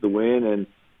pleased with the win,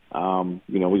 and,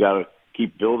 we got to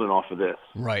keep building off of this.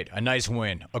 Right. A nice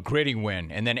win, a gritty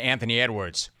win. And then Anthony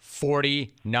Edwards,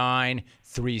 49,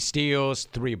 3 steals,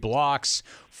 3 blocks.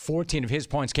 14 of his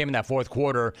points came in that fourth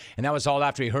quarter, and that was all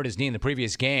after he hurt his knee in the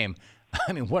previous game.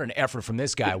 I mean, what an effort from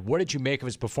this guy. What did you make of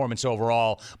his performance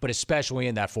overall, but especially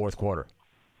in that fourth quarter?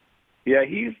 Yeah,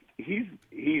 he's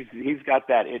got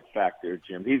that it factor,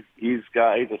 Jim. He's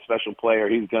a special player.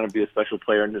 He's going to be a special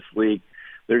player in this league.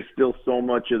 There's still so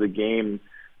much of the game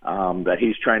that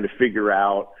he's trying to figure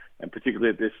out, and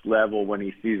particularly at this level when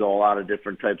he sees a lot of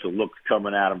different types of looks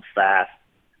coming at him fast,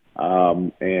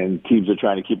 and teams are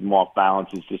trying to keep him off balance.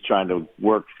 He's just trying to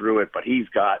work through it. But he's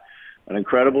got an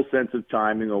incredible sense of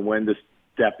timing on when to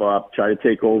step up, try to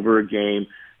take over a game.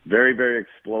 Very, very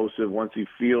explosive. Once he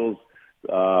feels,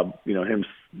 him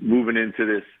moving into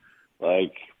this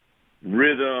like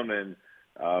rhythm and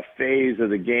phase of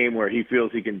the game where he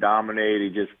feels he can dominate, he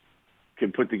just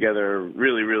can put together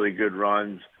really, really good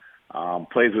runs.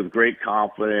 Plays with great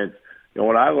confidence.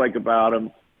 What I like about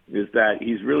him is that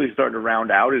he's really starting to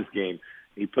round out his game.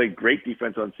 He played great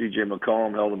defense on C.J.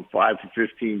 McCollum, held him 5 for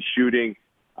 15 shooting,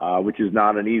 which is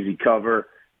not an easy cover.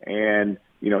 And,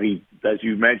 he, as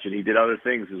you mentioned, he did other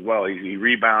things as well. He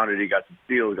rebounded, he got some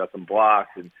steals, he got some blocks.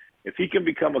 And if he can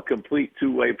become a complete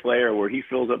two-way player where he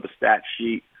fills up a stat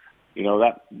sheet,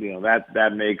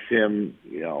 that makes him,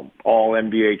 all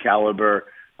NBA caliber.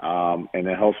 And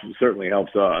it certainly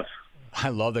helps us. I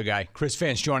love the guy. Chris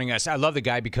Finch joining us. I love the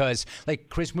guy because,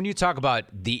 Chris, when you talk about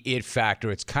the it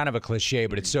factor, it's kind of a cliche,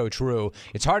 but it's so true.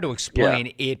 It's hard to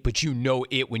explain it, but you know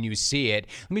it when you see it.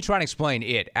 Let me try and explain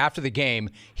it. After the game,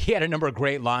 he had a number of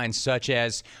great lines such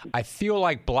as, I feel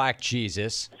like Black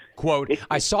Jesus. Quote,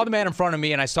 I saw the man in front of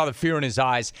me and I saw the fear in his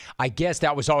eyes. I guess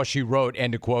that was all she wrote,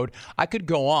 end of quote. I could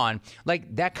go on.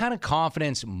 That kind of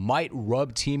confidence might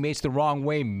rub teammates the wrong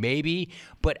way, maybe,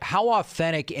 but how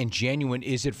authentic and genuine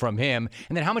is it from him?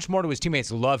 And then how much more do his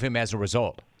teammates love him as a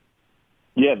result?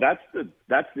 Yeah, that's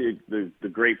the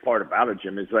great part about it,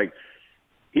 Jim. It's like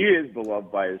he is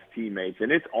beloved by his teammates,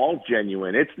 and it's all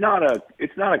genuine. It's not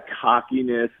a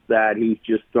cockiness that he's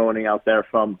just throwing out there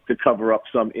to cover up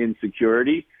some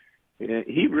insecurity.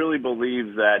 He really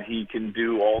believes that he can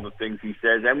do all the things he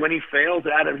says, and when he fails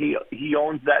at it, he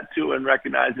owns that too and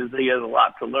recognizes that he has a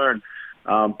lot to learn.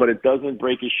 But it doesn't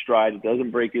break his stride. It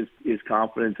doesn't break his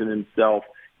confidence in himself.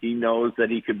 He knows that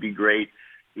he could be great.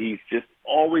 He's just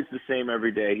always the same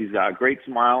every day. He's got a great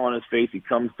smile on his face. He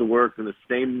comes to work in the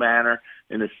same manner,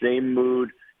 in the same mood.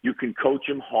 You can coach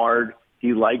him hard.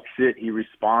 He likes it. He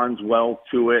responds well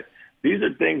to it. These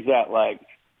are things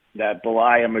that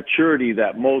belie a maturity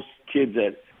that most kids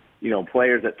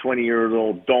players at 20 years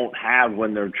old don't have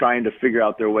when they're trying to figure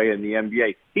out their way in the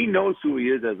NBA. He knows who he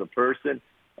is as a person,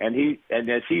 and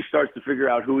as he starts to figure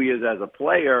out who he is as a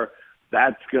player,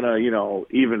 that's going to,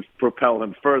 even propel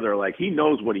him further. Like, he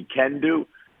knows what he can do,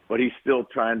 but he's still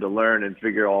trying to learn and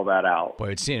figure all that out. Boy,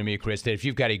 it seemed to me, Chris, that if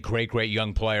you've got a great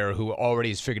young player who already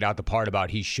has figured out the part about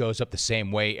he shows up the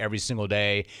same way every single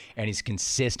day and he's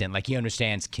consistent, like he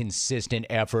understands consistent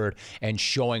effort and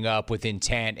showing up with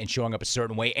intent and showing up a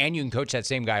certain way, and you can coach that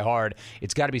same guy hard,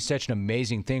 it's got to be such an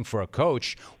amazing thing for a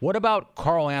coach. What about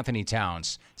Karl Anthony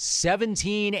Towns?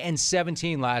 17 and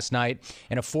 17 last night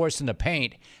and a force in the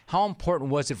paint. How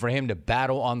important was it for him to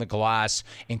battle on the glass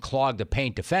and clog the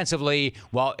paint defensively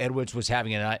while Edwards was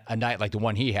having a night like the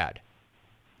one he had?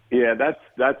 Yeah, that's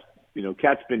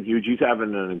Cat's been huge. He's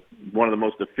having one of the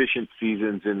most efficient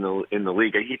seasons in the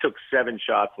league. He took 7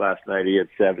 shots last night. He had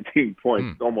 17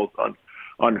 points, almost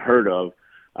unheard of.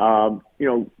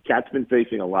 Cat's been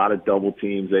facing a lot of double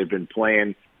teams. They've been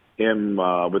playing him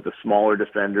with a smaller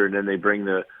defender, and then they bring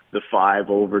the 5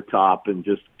 over top and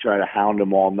just try to hound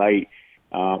him all night.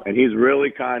 And he's really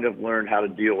kind of learned how to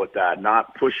deal with that,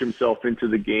 not push himself into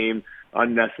the game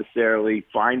unnecessarily,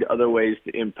 find other ways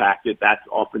to impact it. That's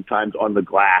oftentimes on the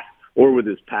glass or with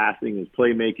his passing. His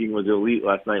playmaking was elite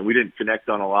last night. We didn't connect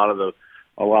on a lot of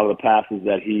the passes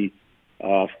that he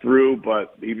threw,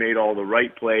 but he made all the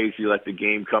right plays. He let the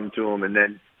game come to him, and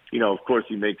then, of course,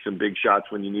 he makes some big shots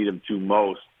when you need him to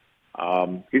most.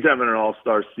 He's having an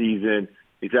all-star season.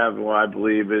 He's having what I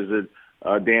believe is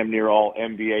a damn near all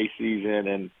NBA season,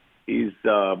 and he's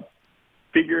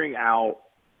figuring out,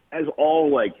 as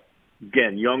all,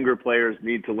 again, younger players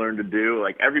need to learn to do.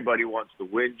 Everybody wants to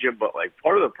win, Jim, but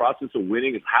part of the process of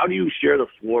winning is how do you share the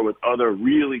floor with other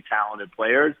really talented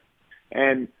players?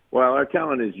 And while our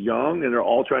talent is young and they're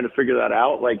all trying to figure that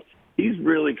out, he's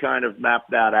really kind of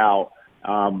mapped that out,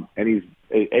 and he's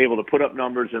able to put up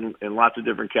numbers in lots of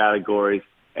different categories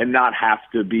and not have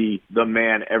to be the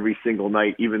man every single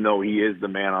night, even though he is the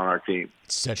man on our team.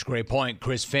 Such a great point.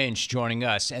 Chris Finch joining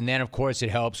us. And then, of course, it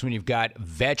helps when you've got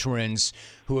veterans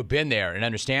who have been there and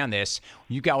understand this.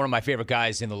 You've got one of my favorite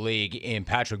guys in the league in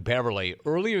Patrick Beverley.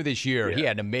 Earlier this year, he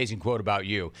had an amazing quote about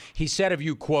you. He said of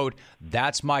you, quote,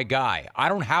 "That's my guy. I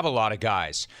don't have a lot of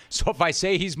guys. So if I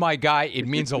say he's my guy, it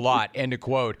means a lot," end of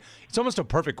quote. It's almost a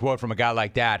perfect quote from a guy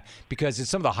like that because it's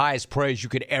some of the highest praise you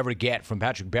could ever get from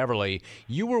Patrick Beverley.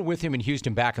 You were with him in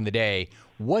Houston back in the day.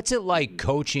 What's it like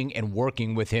coaching and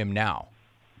working with him now?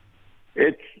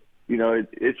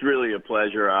 It's really a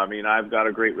pleasure. I mean, I've got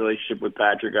a great relationship with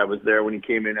Patrick. I was there when he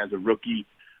came in as a rookie.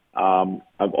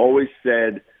 I've always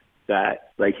said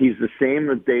that, he's the same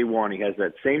as day one. He has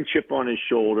that same chip on his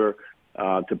shoulder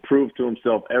to prove to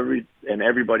himself and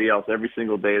everybody else every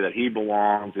single day that he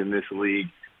belongs in this league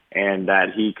and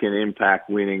that he can impact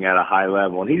winning at a high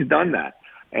level. And he's done that.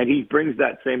 And he brings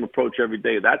that same approach every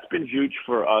day. That's been huge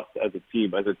for us as a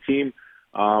team.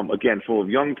 Again, full of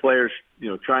young players,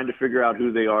 trying to figure out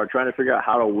who they are, trying to figure out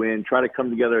how to win, try to come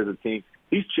together as a team.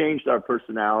 He's changed our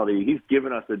personality. He's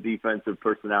given us a defensive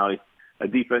personality, a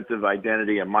defensive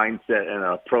identity, a mindset, and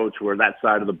an approach where that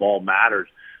side of the ball matters.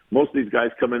 Most of these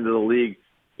guys come into the league,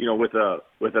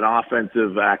 with an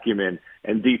offensive acumen,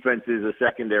 and defense is a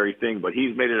secondary thing. But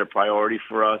he's made it a priority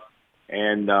for us,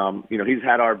 and he's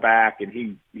had our back, and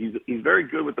he's very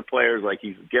good with the players.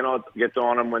 He gets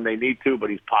on them when they need to, but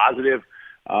he's positive.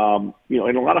 In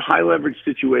a lot of high leverage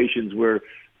situations where,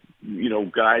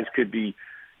 guys could be,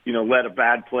 let a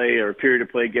bad play or a period of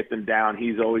play get them down.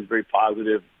 He's always very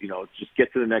positive, just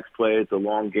get to the next play. It's a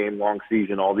long game, long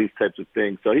season, all these types of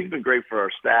things. So he's been great for our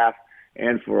staff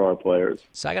and for our players.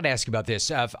 So I got to ask you about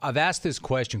this. I've asked this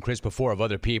question, Chris, before of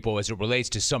other people as it relates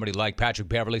to somebody like Patrick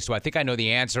Beverley, so I think I know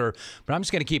the answer, but I'm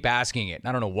just going to keep asking it.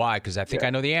 I don't know why, because I think I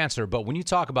know the answer, but when you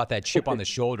talk about that chip on the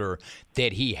shoulder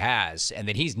that he has and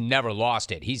that he's never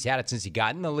lost it, he's had it since he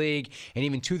got in the league, and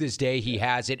even to this day he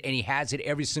has it, and he has it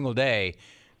every single day.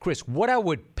 Chris, what I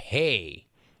would pay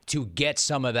to get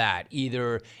some of that,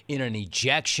 either in an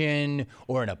ejection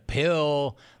or in a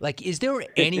pill? Like, is there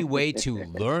any way to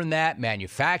learn that,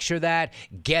 manufacture that,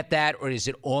 get that, or is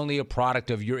it only a product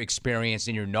of your experience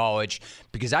and your knowledge?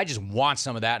 Because I just want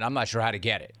some of that, and I'm not sure how to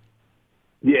get it.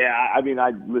 Yeah, I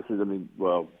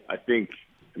think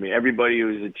everybody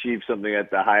who's achieved something at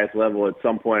the highest level at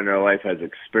some point in their life has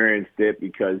experienced it,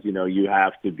 because, you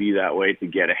have to be that way to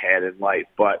get ahead in life.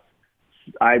 But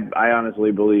I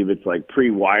honestly believe it's like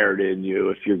pre-wired in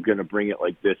you if you're going to bring it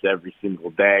like this every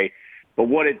single day. But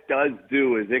what it does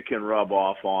do is it can rub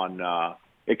off on the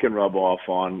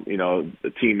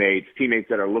teammates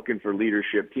that are looking for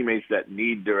leadership, teammates that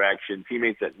need direction,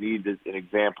 teammates that need an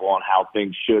example on how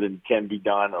things should and can be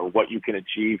done or what you can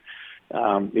achieve.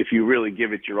 If you really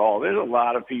give it your all. There's a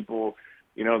lot of people,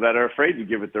 that are afraid to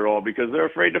give it their all because they're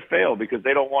afraid to fail, because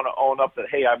they don't want to own up that,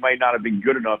 hey, I might not have been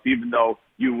good enough, even though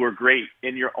you were great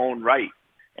in your own right.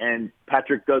 And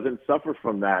Patrick doesn't suffer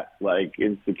from that, like,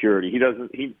 insecurity.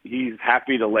 He's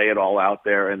happy to lay it all out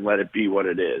there and let it be what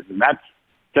it is. And that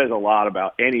says a lot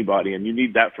about anybody, and you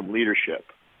need that from leadership.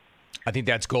 I think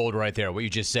that's gold right there, what you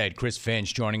just said. Chris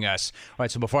Finch joining us. All right,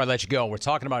 so before I let you go, we're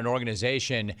talking about an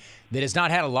organization that has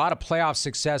not had a lot of playoff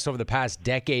success over the past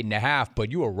decade and a half, but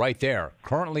you are right there,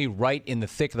 currently right in the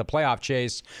thick of the playoff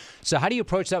chase. So how do you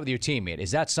approach that with your teammate?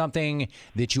 Is that something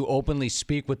that you openly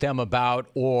speak with them about,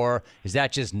 or is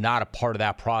that just not a part of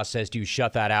that process? Do you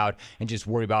shut that out and just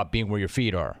worry about being where your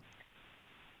feet are?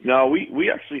 No,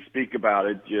 we actually speak about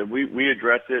it, Jim. We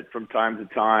address it from time to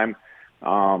time.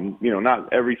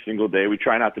 Not every single day. We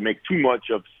try not to make too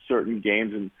much of certain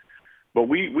games, but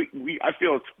I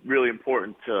feel it's really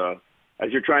important to,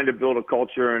 as you're trying to build a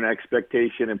culture and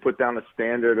expectation and put down a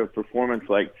standard of performance,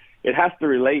 like, it has to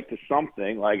relate to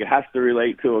something. Like, it has to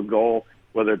relate to a goal,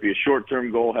 whether it be a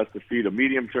short-term goal, has to feed a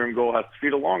medium-term goal, has to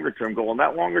feed a longer-term goal, and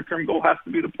that longer-term goal has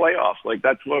to be the playoffs. Like,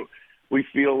 that's what we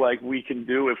feel like we can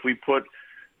do if we put,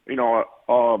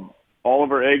 all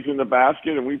of our eggs in the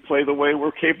basket and we play the way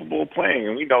we're capable of playing.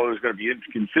 And we know there's going to be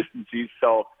inconsistencies.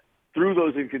 So through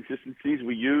those inconsistencies,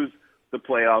 we use the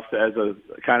playoffs as a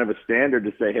kind of a standard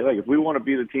to say, hey, like, if we want to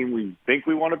be the team we think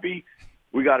we want to be,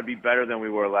 we got to be better than we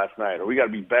were last night, or we got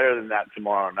to be better than that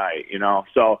tomorrow night,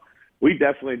 So we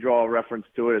definitely draw a reference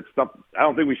to it. I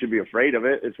don't think we should be afraid of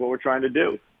it. It's what we're trying to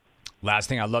do. Last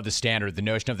thing, I love the standard, the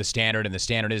notion of the standard, and the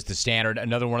standard is the standard.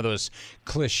 Another one of those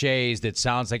cliches that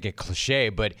sounds like a cliche,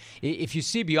 but if you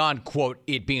see beyond, quote,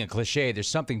 it being a cliche, there's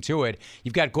something to it.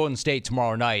 You've got Golden State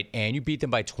tomorrow night, and you beat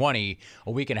them by 20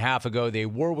 a week and a half ago. They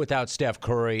were without Steph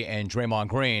Curry and Draymond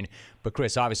Green, but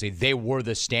Chris, obviously, they were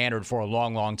the standard for a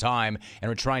long, long time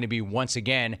and are trying to be once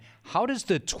again. How does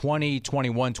the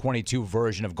 2021-22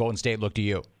 version of Golden State look to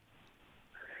you?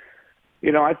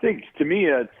 I think, to me,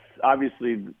 it's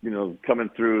obviously, coming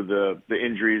through the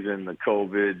injuries and the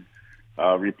COVID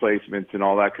replacements and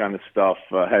all that kind of stuff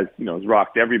has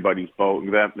rocked everybody's boat,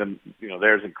 them,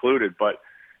 theirs included. But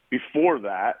before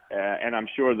that, and I'm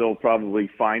sure they'll probably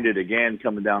find it again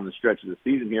coming down the stretch of the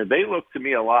season here, they look to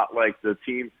me a lot like the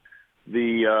team,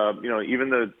 even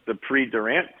the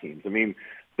pre-Durant teams. I mean,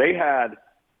 they had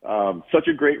such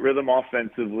a great rhythm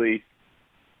offensively,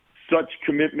 such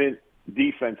commitment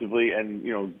defensively, and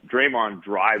Draymond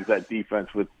drives that defense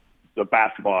with the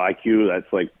basketball IQ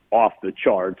that's like off the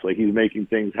charts. Like, he's making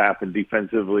things happen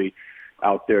defensively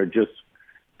out there just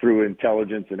through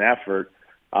intelligence and effort.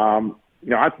 I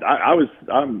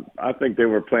think they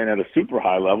were playing at a super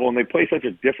high level, and they play such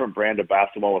a different brand of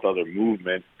basketball with other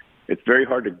movement. It's very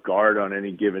hard to guard on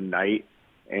any given night,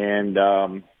 and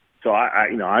so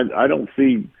I don't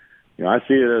see, I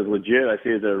see it as legit. I see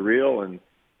it as real, and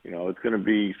it's going to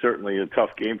be certainly a tough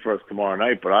game for us tomorrow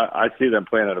night, but I see them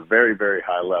playing at a very, very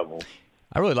high level.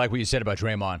 I really like what you said about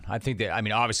Draymond. I think that,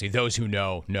 obviously, those who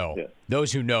know. Yeah.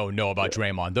 Those who know about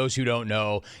Draymond. Those who don't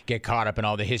know get caught up in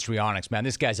all the histrionics. Man,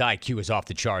 this guy's IQ is off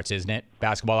the charts, isn't it?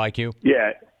 Basketball IQ?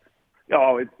 Yeah.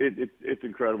 Oh, it's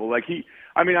incredible. Like,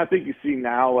 I think you see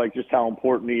now, like, just how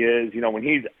important he is. When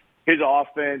his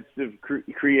offensive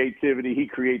creativity, he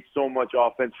creates so much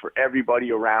offense for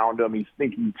everybody around him. He's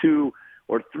thinking 2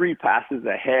 or 3 passes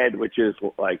ahead, which is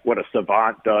like what a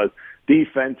savant does.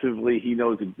 Defensively, he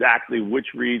knows exactly which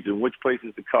reads and which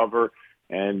places to cover,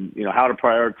 and how to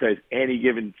prioritize any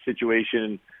given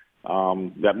situation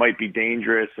that might be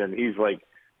dangerous. And he's like,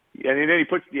 and then he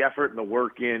puts the effort and the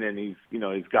work in, and he's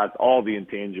got all the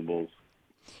intangibles.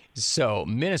 So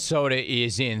Minnesota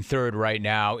is in third right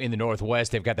now in the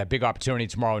Northwest. They've got that big opportunity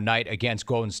tomorrow night against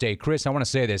Golden State. Chris, I want to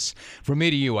say this from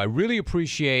me to you. I really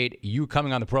appreciate you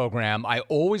coming on the program. I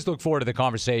always look forward to the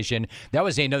conversation. That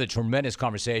was another tremendous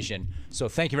conversation. So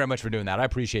thank you very much for doing that. I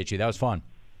appreciate you. That was fun.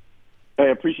 Hey,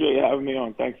 I appreciate you having me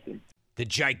on. Thanks, Tim. The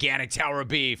gigantic tower of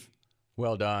beef.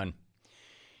 Well done.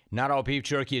 Not all beef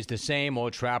jerky is the same.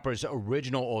 Old Trapper's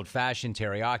original old-fashioned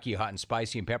teriyaki, hot and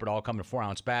spicy and peppered, all come in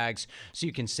 4-ounce bags, so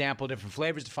you can sample different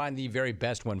flavors to find the very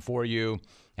best one for you.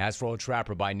 Ask for Old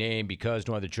Trapper by name because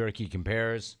no other jerky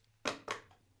compares.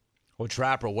 Old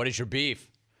Trapper, what is your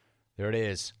beef? There it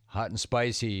is. Hot and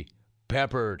spicy,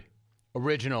 peppered,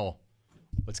 original.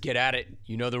 Let's get at it.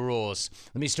 You know the rules.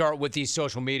 Let me start with the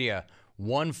social media.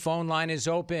 One phone line is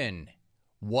open.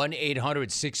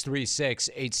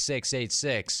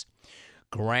 1-800-636-8686.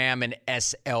 Graham and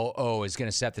SLO is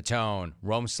going to set the tone.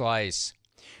 Rome Slice.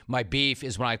 My beef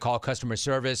is when I call customer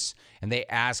service and they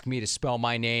ask me to spell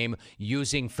my name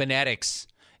using phonetics.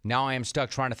 Now I am stuck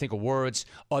trying to think of words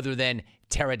other than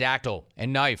pterodactyl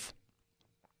and knife.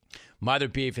 My other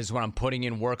beef is when I'm putting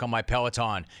in work on my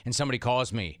Peloton and somebody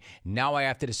calls me. Now I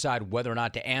have to decide whether or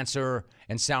not to answer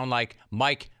and sound like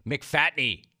Mike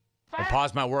McFatney or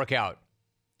pause my workout.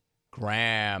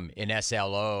 Graham in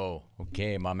SLO.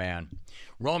 Okay, my man.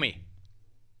 Romy,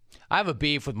 I have a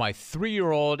beef with my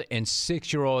 3-year-old and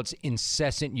 6-year-old's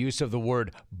incessant use of the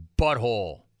word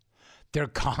butthole. They're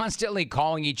constantly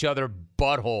calling each other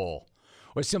butthole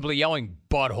or simply yelling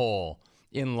butthole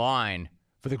in line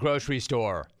for the grocery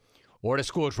store or at a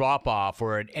school drop-off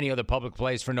or at any other public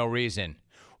place for no reason.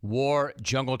 War,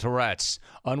 jungle Tourette's.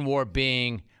 Unwar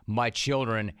being my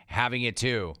children having it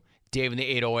too. Dave in the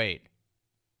 808.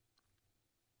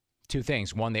 Two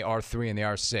things. One, they are 3 and they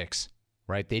are 6,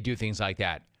 right? They do things like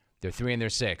that. They're 3 and they're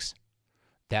 6.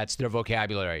 That's their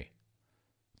vocabulary.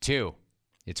 2,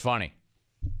 it's funny.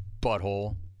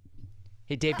 Butthole.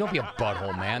 Hey, Dave, don't be a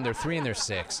butthole, man. They're 3 and they're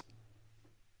 6.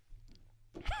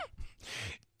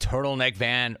 Turtleneck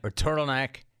van or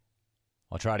turtleneck.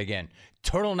 I'll try it again.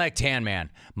 Turtleneck tan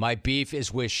man. My beef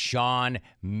is with Sean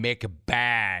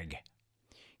McBag.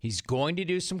 He's going to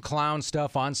do some clown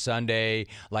stuff on Sunday,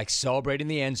 like celebrating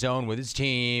the end zone with his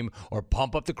team or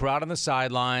pump up the crowd on the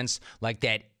sidelines like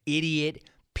that idiot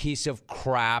piece of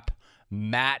crap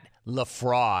Matt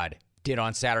LaFraud did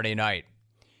on Saturday night.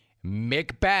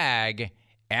 McBag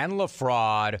and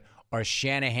LaFraud are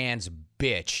Shanahan's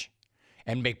bitch,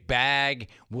 and McBag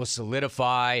will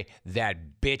solidify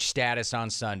that bitch status on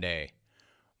Sunday.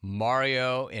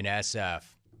 Mario in SF.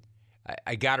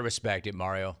 I got to respect it,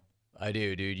 Mario. I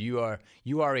do, dude. You are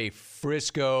a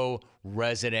Frisco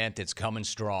resident that's coming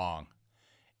strong.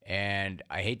 And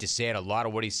I hate to say it, a lot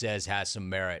of what he says has some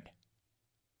merit.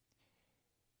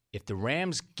 If the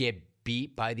Rams get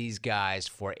beat by these guys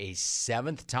for a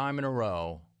 7th time in a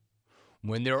row,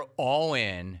 when they're all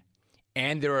in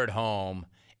and they're at home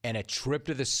and a trip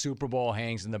to the Super Bowl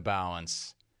hangs in the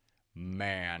balance,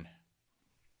 man.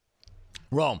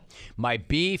 Rome, my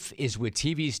beef is with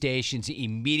TV stations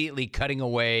immediately cutting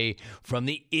away from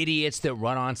the idiots that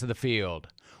run onto the field.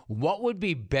 What would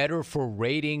be better for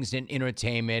ratings and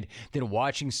entertainment than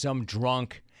watching some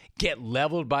drunk get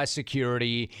leveled by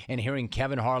security and hearing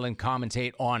Kevin Harlan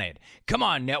commentate on it? Come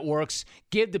on, networks.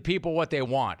 Give the people what they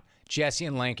want. Jesse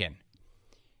and Lincoln.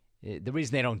 The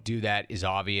reason they don't do that is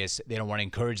obvious. They don't want to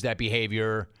encourage that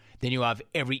behavior. Then you have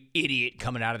every idiot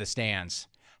coming out of the stands.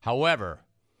 However,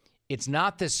 it's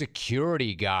not the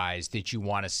security guys that you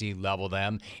want to see level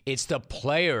them. It's the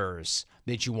players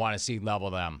that you want to see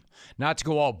level them. Not to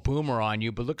go all boomer on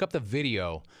you, but look up the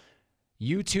video.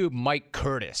 YouTube Mike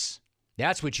Curtis.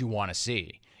 That's what you want to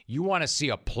see. You want to see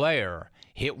a player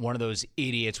hit one of those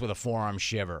idiots with a forearm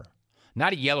shiver.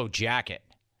 Not a yellow jacket.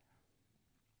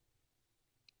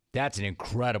 That's an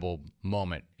incredible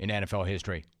moment in NFL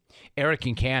history. Eric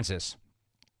in Kansas.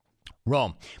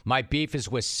 Rome, my beef is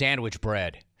with sandwich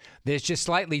bread. That's just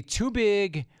slightly too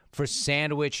big for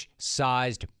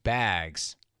sandwich-sized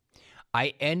bags.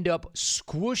 I end up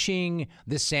squishing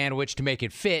the sandwich to make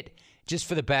it fit just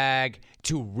for the bag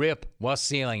to rip while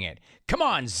sealing it. Come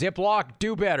on, Ziploc,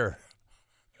 do better.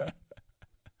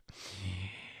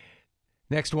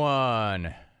 Next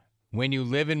one. When you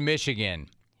live in Michigan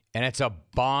and it's a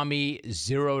balmy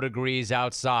 0 degrees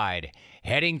outside,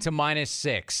 heading to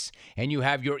 -6, and you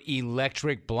have your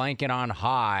electric blanket on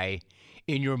high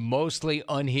in your mostly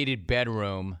unheated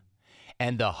bedroom,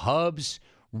 and the hubs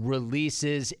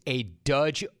releases a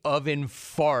Dutch oven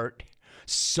fart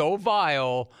so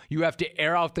vile you have to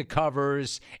air out the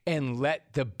covers and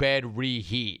let the bed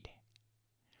reheat.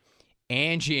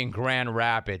 Angie in Grand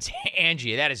Rapids.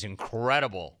 Angie, that is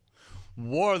incredible.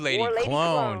 War Lady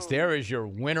Clones, there is your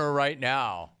winner right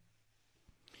now.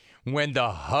 When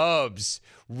the hubs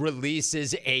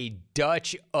releases a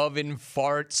Dutch oven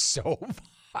fart so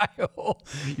vile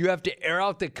you have to air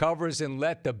out the covers and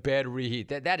let the bed reheat.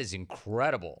 That is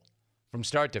incredible from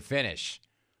start to finish.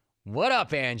 What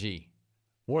up, Angie?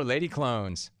 War Lady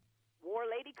Clones. War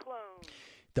Lady Clones.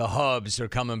 The hubs are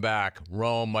coming back.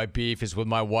 Rome, my beef is with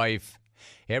my wife.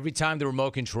 Every time the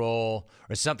remote control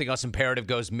or something else imperative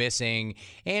goes missing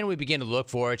and we begin to look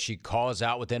for it, she calls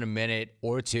out within a minute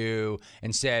or two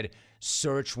and said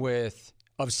search with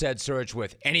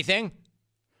anything?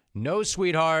 No,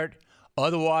 sweetheart.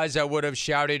 Otherwise, I would have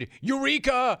shouted,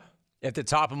 Eureka! At the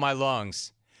top of my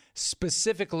lungs.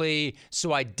 Specifically,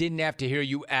 so I didn't have to hear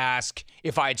you ask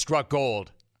if I had struck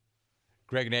gold.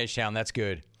 Greg Nashtown, that's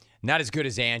good. Not as good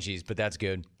as Angie's, but that's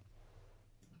good.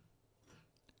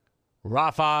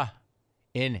 Rafa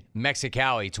in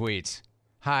Mexicali tweets,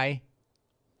 hi.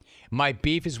 My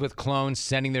beef is with clones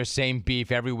sending their same beef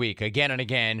every week, again and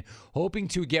again, hoping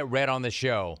to get read on the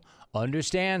show.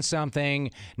 Understand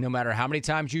something, no matter how many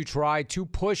times you try to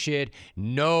push it,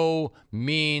 no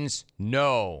means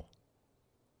no.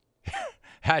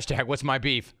 Hashtag, what's my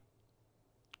beef?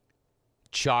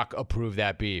 Chalk approved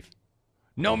that beef.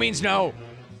 No means no.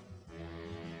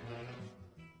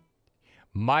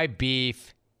 My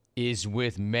beef is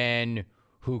with men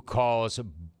who calls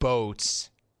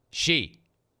boats she.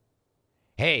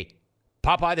 Hey,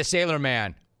 Popeye the Sailor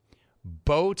Man,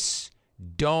 boats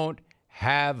don't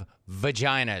have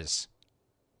vaginas.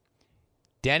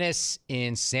 Dennis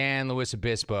in San Luis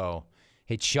Obispo.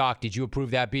 Hey, Chalk, did you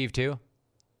approve that beef too?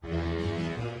 Well,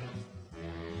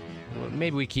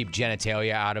 maybe we keep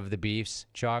genitalia out of the beefs,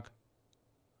 Chalk.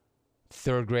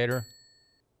 Third grader.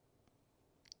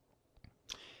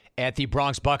 At the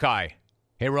Bronx Buckeye.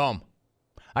 Hey, Rome.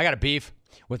 I got a beef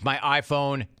with my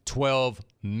iPhone 12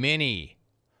 mini.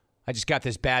 I just got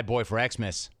this bad boy for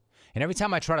Xmas. And every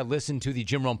time I try to listen to the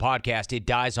Jim Rome podcast, it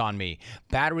dies on me.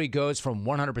 Battery goes from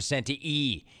 100% to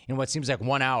E in what seems like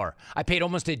 1 hour. I paid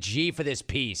almost a G for this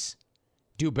piece.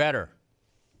 Do better.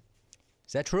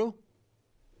 Is that true?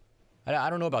 I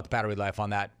don't know about the battery life on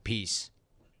that piece.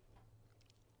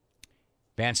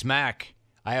 Van Smack,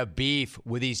 I have beef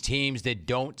with these teams that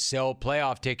don't sell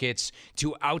playoff tickets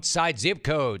to outside zip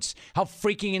codes. How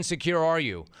freaking insecure are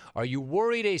you? Are you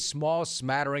worried a small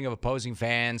smattering of opposing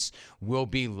fans will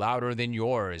be louder than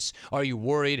yours? Are you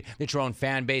worried that your own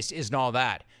fan base isn't all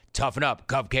that? Toughen up,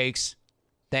 cupcakes.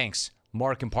 Thanks,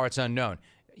 Mark in Parts Unknown.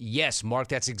 Yes, Mark,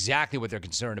 that's exactly what they're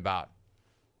concerned about.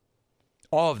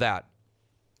 All of that.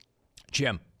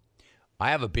 Jim,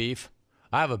 I have a beef.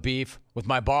 I have a beef with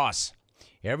my boss.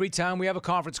 Every time we have a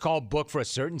conference call booked for a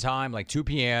certain time, like 2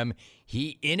 p.m.,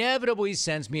 he inevitably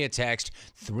sends me a text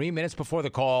 3 minutes before the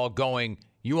call going,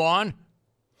 you on?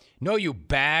 No, you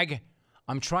bag.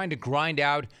 I'm trying to grind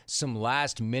out some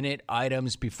last-minute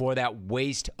items before that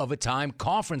waste of a time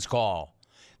conference call.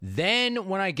 Then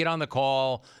when I get on the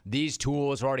call, these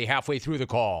tools are already halfway through the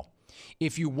call.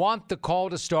 If you want the call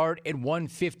to start at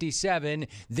 1:57,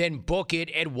 then book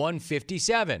it at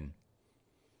 1:57.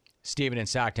 Steven in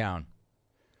Sacktown.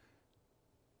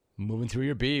 Moving through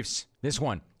your beefs. This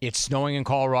one, it's snowing in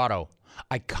Colorado.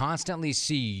 I constantly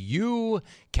see you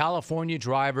California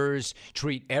drivers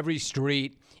treat every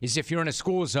street as if you're in a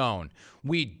school zone.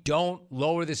 We don't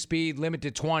lower the speed limit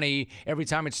to 20 every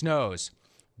time it snows.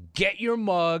 Get your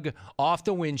mug off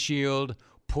the windshield,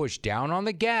 push down on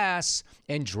the gas,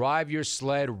 and drive your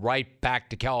sled right back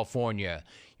to California.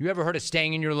 You ever heard of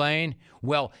staying in your lane?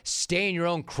 Well, stay in your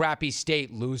own crappy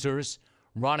state, losers.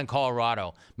 Ron in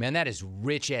Colorado. Man, that is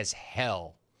rich as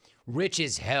hell. Rich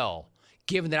as hell,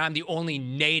 given that I'm the only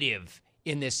native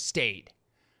in this state.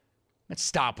 Let's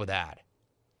stop with that.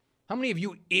 How many of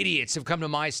you idiots have come to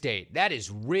my state? That is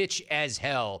rich as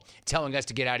hell, telling us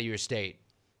to get out of your state.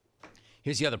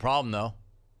 Here's the other problem, though.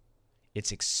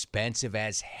 It's expensive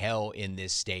as hell in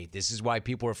this state. This is why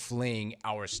people are fleeing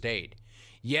our state.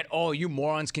 Yet all you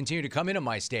morons continue to come into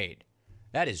my state.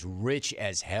 That is rich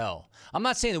as hell. I'm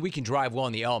not saying that we can drive well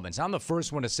in the elements. I'm the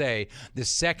first one to say the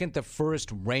second the first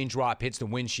raindrop hits the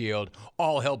windshield,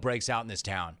 all hell breaks out in this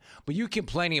town. But you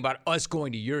complaining about us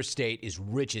going to your state is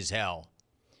rich as hell.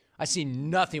 I see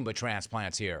nothing but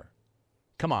transplants here.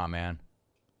 Come on, man.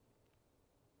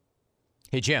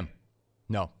 Hey, Jim.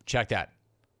 No, check that.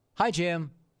 Hi,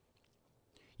 Jim.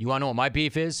 You want to know what my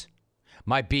beef is?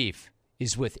 My beef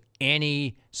is with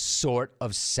any sort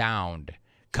of sound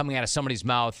coming out of somebody's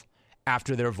mouth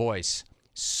after their voice.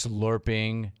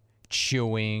 Slurping,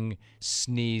 chewing,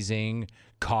 sneezing,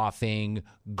 coughing,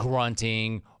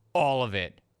 grunting, all of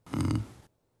it.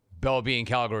 Bella B in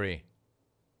Calgary.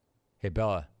 Hey,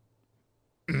 Bella.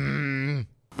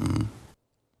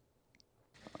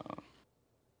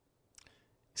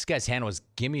 This guy's hand was,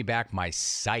 give me back my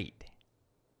sight.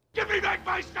 Give me back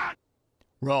my sight!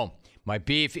 Rome. My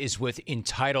beef is with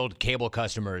entitled cable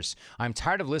customers. I'm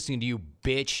tired of listening to you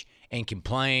bitch and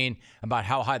complain about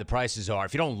how high the prices are.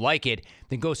 If you don't like it,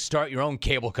 then go start your own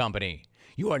cable company.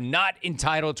 You are not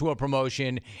entitled to a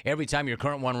promotion every time your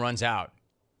current one runs out.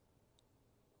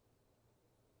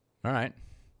 All right.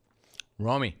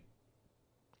 Romy,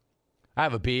 I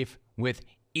have a beef with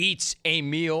eats a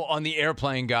meal on the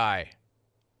airplane guy.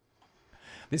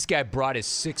 This guy brought his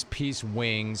 6-piece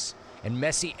wings and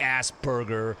messy-ass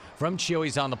burger from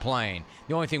Chili's on the plane.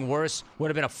 The only thing worse would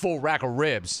have been a full rack of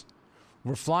ribs.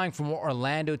 We're flying from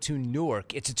Orlando to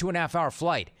Newark. It's a 2.5-hour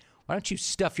flight. Why don't you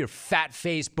stuff your fat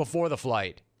face before the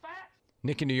flight?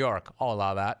 Nick in New York. I'll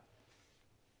allow that.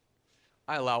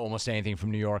 I allow almost anything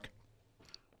from New York.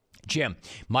 Jim,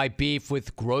 my beef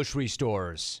with grocery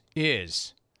stores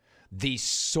is the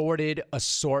sordid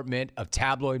assortment of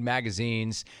tabloid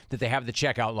magazines that they have the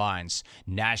checkout lines.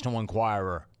 National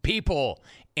Enquirer, People,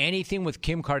 anything with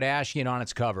Kim Kardashian on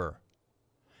its cover.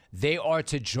 They are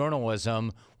to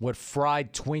journalism what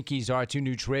fried Twinkies are to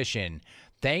nutrition.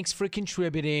 Thanks for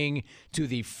contributing to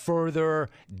the further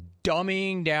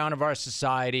dumbing down of our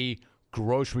society,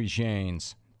 grocery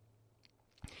chains.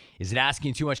 Is it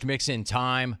asking too much to mix in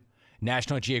Time,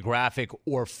 National Geographic,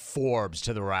 or Forbes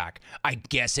to the rack? I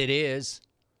guess it is.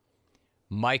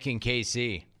 Mike and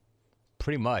KC.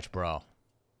 Pretty much, bro.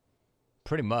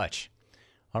 Pretty much.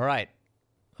 All right.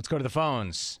 Let's go to the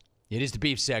phones. It is the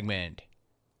beef segment.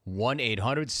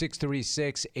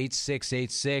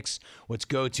 1-800-636-8686. Let's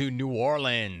go to New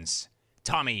Orleans.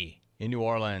 Tommy in New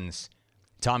Orleans.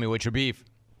 Tommy, what's your beef?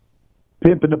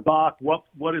 Pimp in the Bach,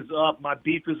 what is up? My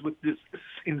beef is with this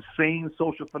insane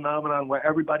social phenomenon where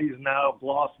everybody is now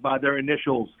glossed by their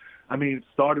initials. I mean, it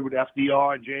started with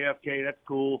FDR and JFK, that's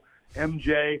cool.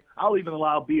 MJ, I'll even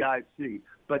allow BIC.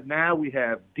 But now we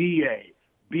have DA,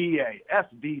 BA,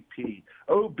 SVP,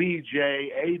 OBJ,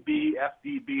 AB,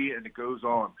 FDB, and it goes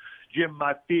on. Jim,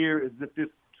 my fear is that this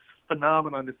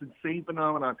phenomenon, this insane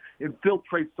phenomenon,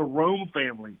 infiltrates the Rome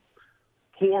family.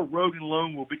 Poor Rogan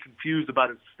Loam will be confused about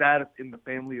his status in the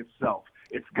family itself.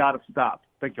 It's got to stop.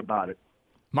 Think about it.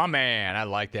 My man, I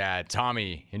like that.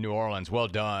 Tommy in New Orleans, well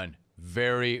done.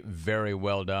 Very, very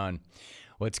well done.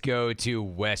 Let's go to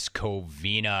West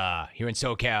Covina here in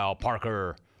SoCal.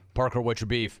 Parker, what's your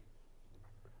beef?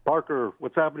 Parker,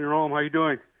 what's happening, Rome? How you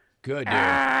doing? Good, dude.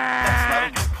 That's not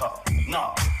a good call.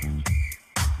 No.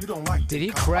 You don't like did he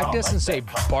correct us and say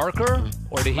Barker,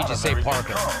 or did he just say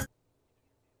Parker?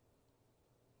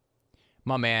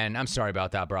 My man, I'm sorry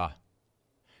about that, brah.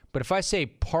 But if I say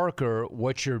Parker,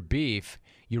 what's your beef?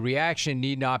 Your reaction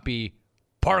need not be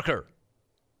Parker.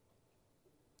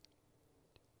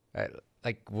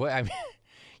 Like what? I mean,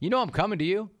 you know I'm coming to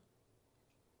you.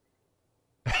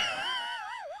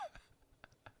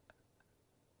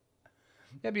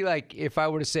 That'd be like if I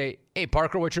were to say, "Hey,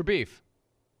 Parker, what's your beef?"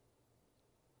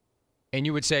 And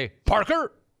you would say,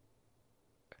 "Parker."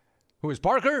 Who is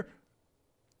Parker?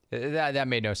 That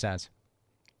made no sense.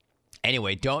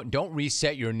 Anyway, don't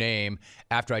reset your name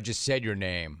after I just said your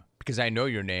name, because I know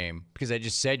your name, because I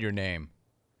just said your name.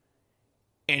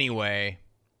 Anyway,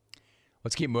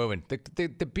 let's keep moving.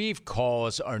 The beef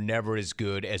calls are never as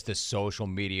good as the social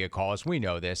media calls. We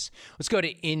know this. Let's go to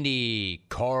Indy.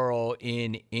 Carl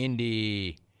in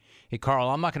Indy. Hey, Carl,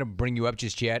 I'm not going to bring you up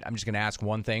just yet. I'm just going to ask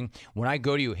one thing. When I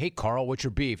go to you, hey, Carl, what's your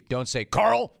beef? Don't say,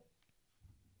 Carl.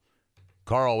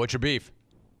 Carl, what's your beef?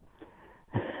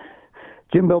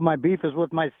 Jimbo, my beef is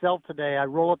with myself today. I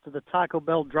roll up to the Taco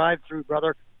Bell drive-thru,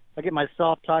 brother. I get my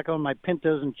soft taco and my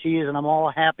pintos and cheese, and I'm all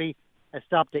happy. I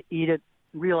stop to eat it,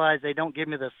 realize they don't give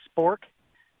me the spork.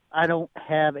 I don't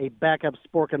have a backup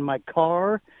spork in my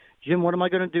car. Jim, what am I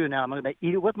going to do now? Am I going to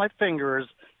eat it with my fingers,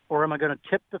 or am I going to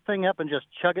tip the thing up and just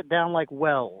chug it down like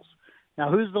Wells? Now,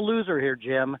 who's the loser here,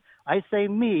 Jim? I say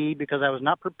me because I was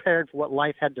not prepared for what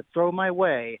life had to throw my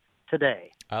way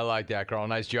today. I like that, Carl.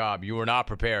 Nice job. You were not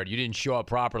prepared. You didn't show up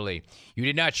properly. You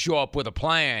did not show up with a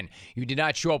plan. You did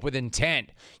not show up with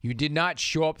intent. You did not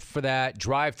show up for that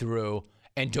drive-thru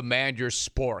and demand your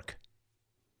spork.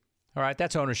 All right,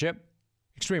 that's ownership.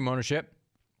 Extreme ownership.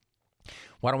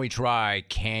 Why don't we try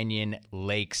Canyon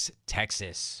Lakes,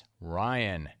 Texas?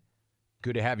 Ryan.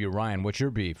 Good to have you, Ryan. What's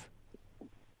your beef?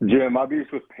 Jim, my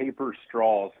beef's with paper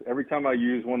straws. Every time I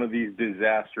use one of these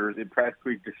disasters, it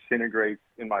practically disintegrates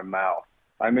in my mouth.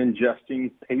 I'm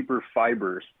ingesting paper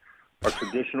fibers. Are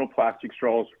traditional plastic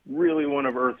straws really one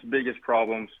of Earth's biggest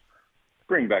problems?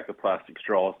 Bring back the plastic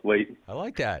straws, late. I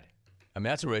like that. I mean,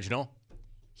 that's original.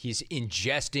 He's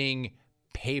ingesting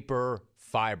paper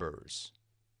fibers.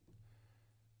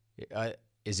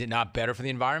 Is it not better for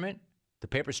the environment, the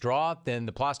paper straw, than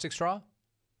the plastic straw?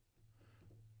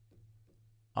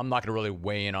 I'm not going to really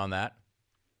weigh in on that,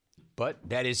 but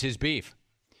that is his beef.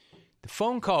 The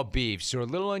phone call beefs are a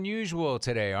little unusual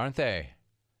today, aren't they?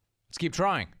 Let's keep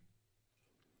trying.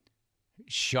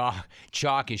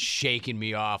 Chalk is shaking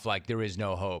me off like there is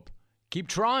no hope. Keep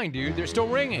trying, dude. They're still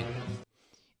ringing.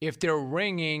 If they're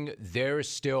ringing, there's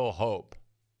still hope.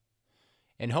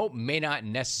 And hope may not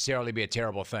necessarily be a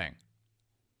terrible thing.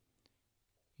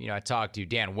 You know, I talked to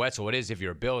Dan Wetzel. It is if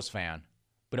you're a Bills fan.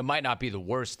 But it might not be the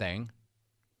worst thing.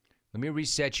 Let me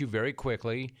reset you very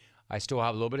quickly. I still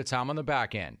have a little bit of time on the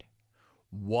back end.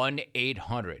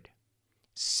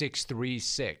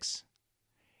 1-800-636-8686.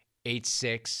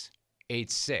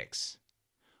 Let's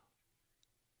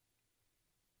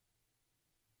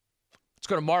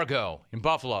go to Margot in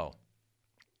Buffalo.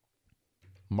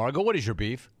 Margot, what is your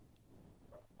beef?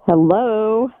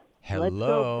 Hello. Hello. Let's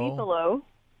go Beefalo.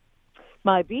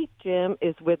 My beef, Jim,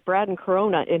 is with Braden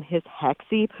Corona in his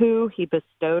Hexy poo he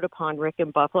bestowed upon Rick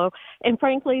in Buffalo, and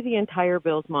frankly, the entire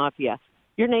Bills Mafia.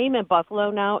 Your name in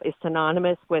Buffalo now is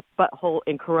synonymous with butthole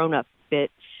and Corona, bitch.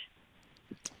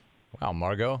 Wow,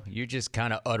 Margot, you're just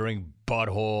kind of uttering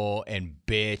butthole and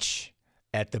bitch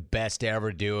at the best to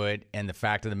ever do it, and the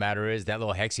fact of the matter is that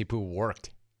little Hexy poo worked.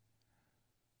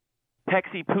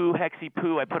 Hexy poo,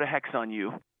 I put a hex on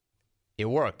you. It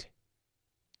worked.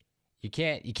 You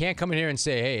can't come in here and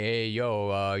say, hey,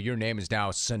 your name is now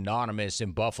synonymous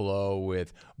in Buffalo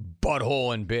with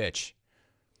butthole and bitch.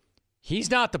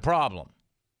 He's not the problem.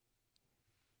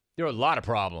 There are a lot of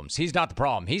problems. He's not the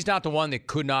problem. He's not the one that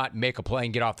could not make a play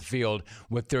and get off the field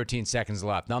with 13 seconds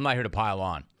left. Now, I'm not here to pile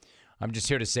on. I'm just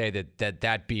here to say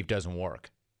that beef doesn't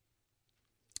work.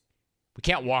 We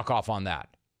can't walk off on that.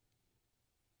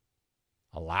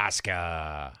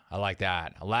 Alaska. I like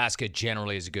that. Alaska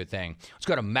generally is a good thing. Let's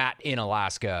go to Matt in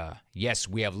Alaska. Yes,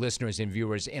 we have listeners and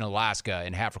viewers in Alaska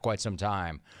and have for quite some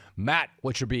time. Matt,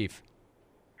 what's your beef?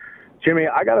 Jimmy,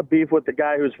 I got a beef with the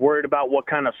guy who's worried about what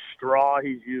kind of straw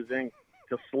he's using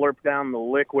to slurp down the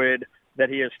liquid that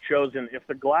he has chosen. If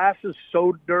the glass is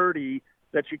so dirty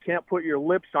that you can't put your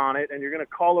lips on it and you're going to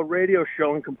call a radio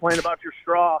show and complain about your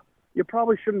straw, you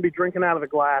probably shouldn't be drinking out of the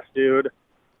glass, dude.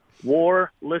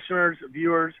 War, listeners,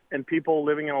 viewers, and people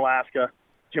living in Alaska.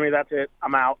 Jimmy, that's it.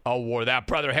 I'm out. Oh, War that,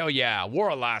 brother. Hell yeah. War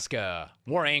Alaska.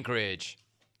 War Anchorage.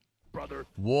 Brother.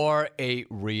 War a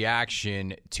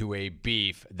reaction to a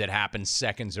beef that happened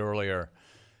seconds earlier.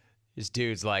 This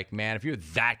dude's like, man, if you're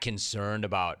that concerned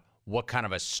about what kind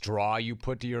of a straw you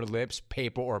put to your lips,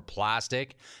 paper or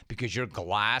plastic, because your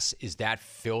glass is that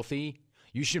filthy,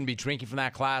 you shouldn't be drinking from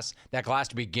that glass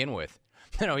to begin with.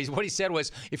 No, what he said was,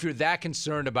 if you're that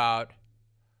concerned about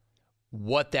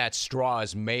what that straw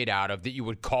is made out of that you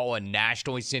would call a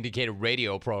nationally syndicated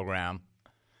radio program,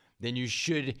 then you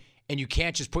should, and you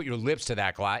can't just put your lips to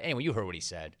that glass. Anyway, you heard what he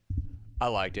said. I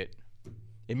liked it.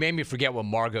 It made me forget what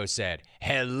Margot said.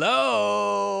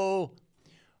 Hello?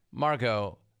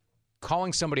 Margot,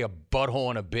 calling somebody a butthole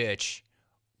and a bitch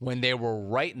when they were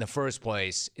right in the first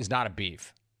place is not a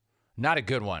beef. Not a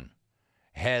good one.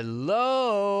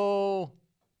 Hello?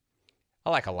 I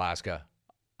like Alaska.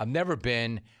 I've never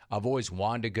been. I've always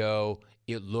wanted to go.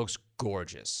 It looks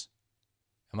gorgeous.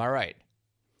 Am I right?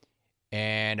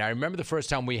 And I remember the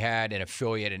first time we had an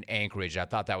affiliate in Anchorage. I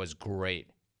thought that was great.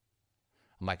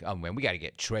 I'm like, oh, man, we got to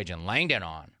get Trajan Langdon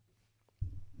on.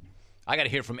 I got to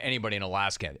hear from anybody in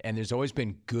Alaska. And there's always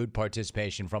been good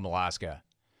participation from Alaska.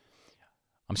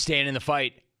 I'm staying in the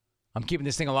fight. I'm keeping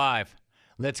this thing alive.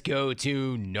 Let's go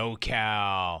to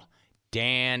NoCal.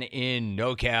 Dan in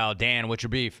NoCal. Dan, what's your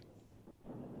beef?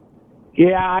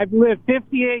 Yeah, I've lived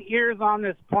 58 years on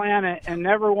this planet and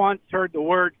never once heard the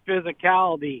word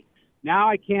physicality. Now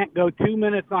I can't go 2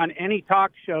 minutes on any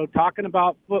talk show talking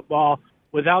about football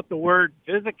without the word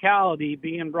physicality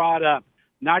being brought up.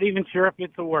 Not even sure if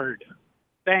it's a word.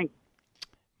 Thanks.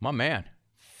 My man,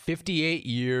 58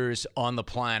 years on the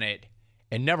planet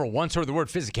and never once heard the word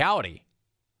physicality.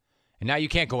 And now you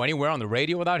can't go anywhere on the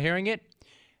radio without hearing it?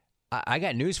 I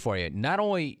got news for you. Not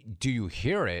only do you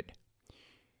hear it,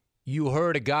 you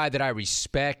heard a guy that I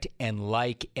respect and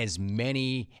like as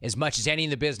much as any in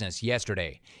the business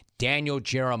yesterday, Daniel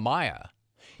Jeremiah.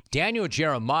 Daniel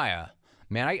Jeremiah,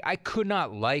 man, I could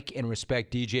not like and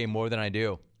respect DJ more than I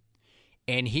do.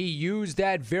 And he used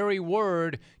that very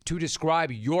word to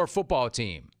describe your football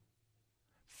team.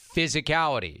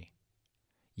 Physicality.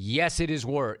 Yes, it is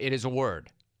a word.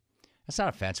 That's not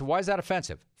offensive. Why is that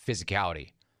offensive?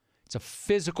 Physicality. It's a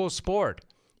physical sport.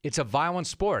 It's a violent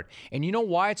sport. And you know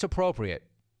why it's appropriate?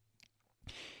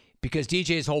 Because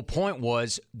DJ's whole point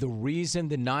was the reason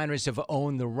the Niners have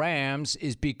owned the Rams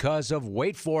is because of,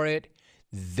 wait for it,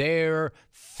 their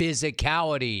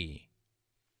physicality.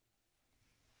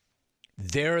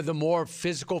 They're the more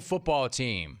physical football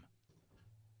team.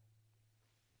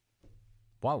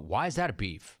 Why is that a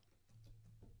beef?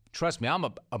 Trust me, I'm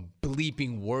a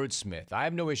bleeping wordsmith. I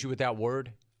have no issue with that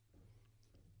word.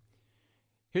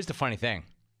 Here's the funny thing.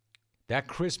 That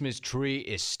Christmas tree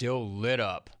is still lit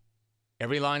up.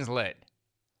 Every line's lit.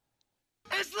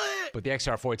 It's lit! But the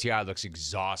XR4 Ti looks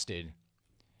exhausted.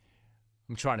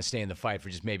 I'm trying to stay in the fight for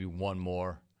just maybe one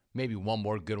more. Maybe one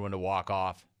more good one to walk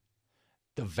off.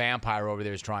 The vampire over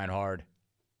there is trying hard.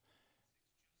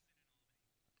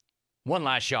 One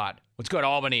last shot. Let's go to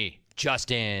Albany.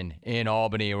 Justin in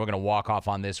Albany. We're going to walk off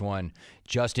on this one.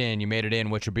 Justin, you made it in.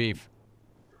 What's your beef?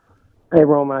 Hey,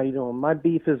 Roma, how you doing? My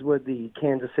beef is with the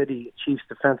Kansas City Chiefs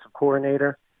defensive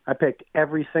coordinator. I picked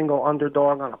every single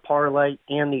underdog on a parlay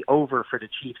and the over for the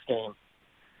Chiefs game,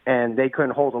 and they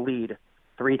couldn't hold a lead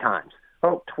 3 times.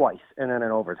 Oh, twice, and then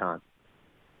in overtime.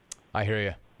 I hear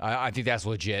you. I think that's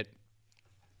legit.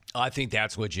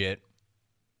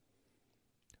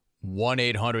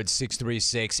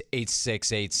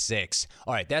 1-800-636-8686.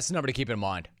 All right, that's the number to keep in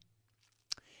mind.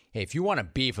 Hey, if you want to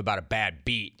beef about a bad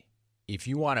beat, if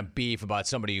you want to beef about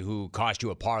somebody who cost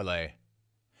you a parlay,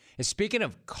 and speaking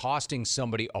of costing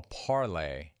somebody a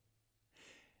parlay,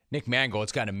 Nick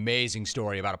Mangold's got an amazing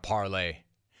story about a parlay.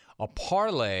 A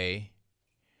parlay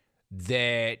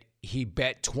that he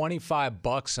bet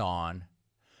 $25 on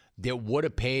that would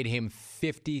have paid him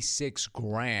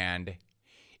 $56,000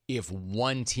 if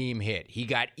one team hit. He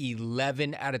got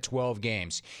 11 out of 12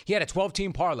 games. He had a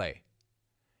 12-team parlay,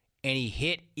 and he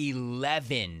hit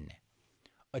 11.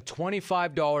 A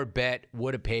 $25 bet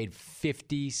would have paid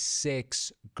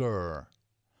 $56,000,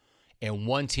 and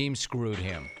one team screwed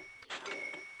him.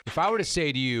 If I were to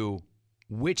say to you,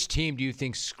 which team do you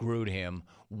think screwed him,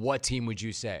 what team would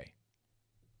you say?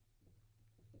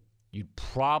 You'd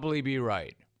probably be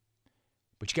right.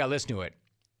 But you got to listen to it.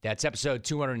 That's episode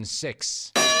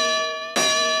 206.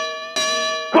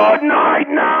 Good night,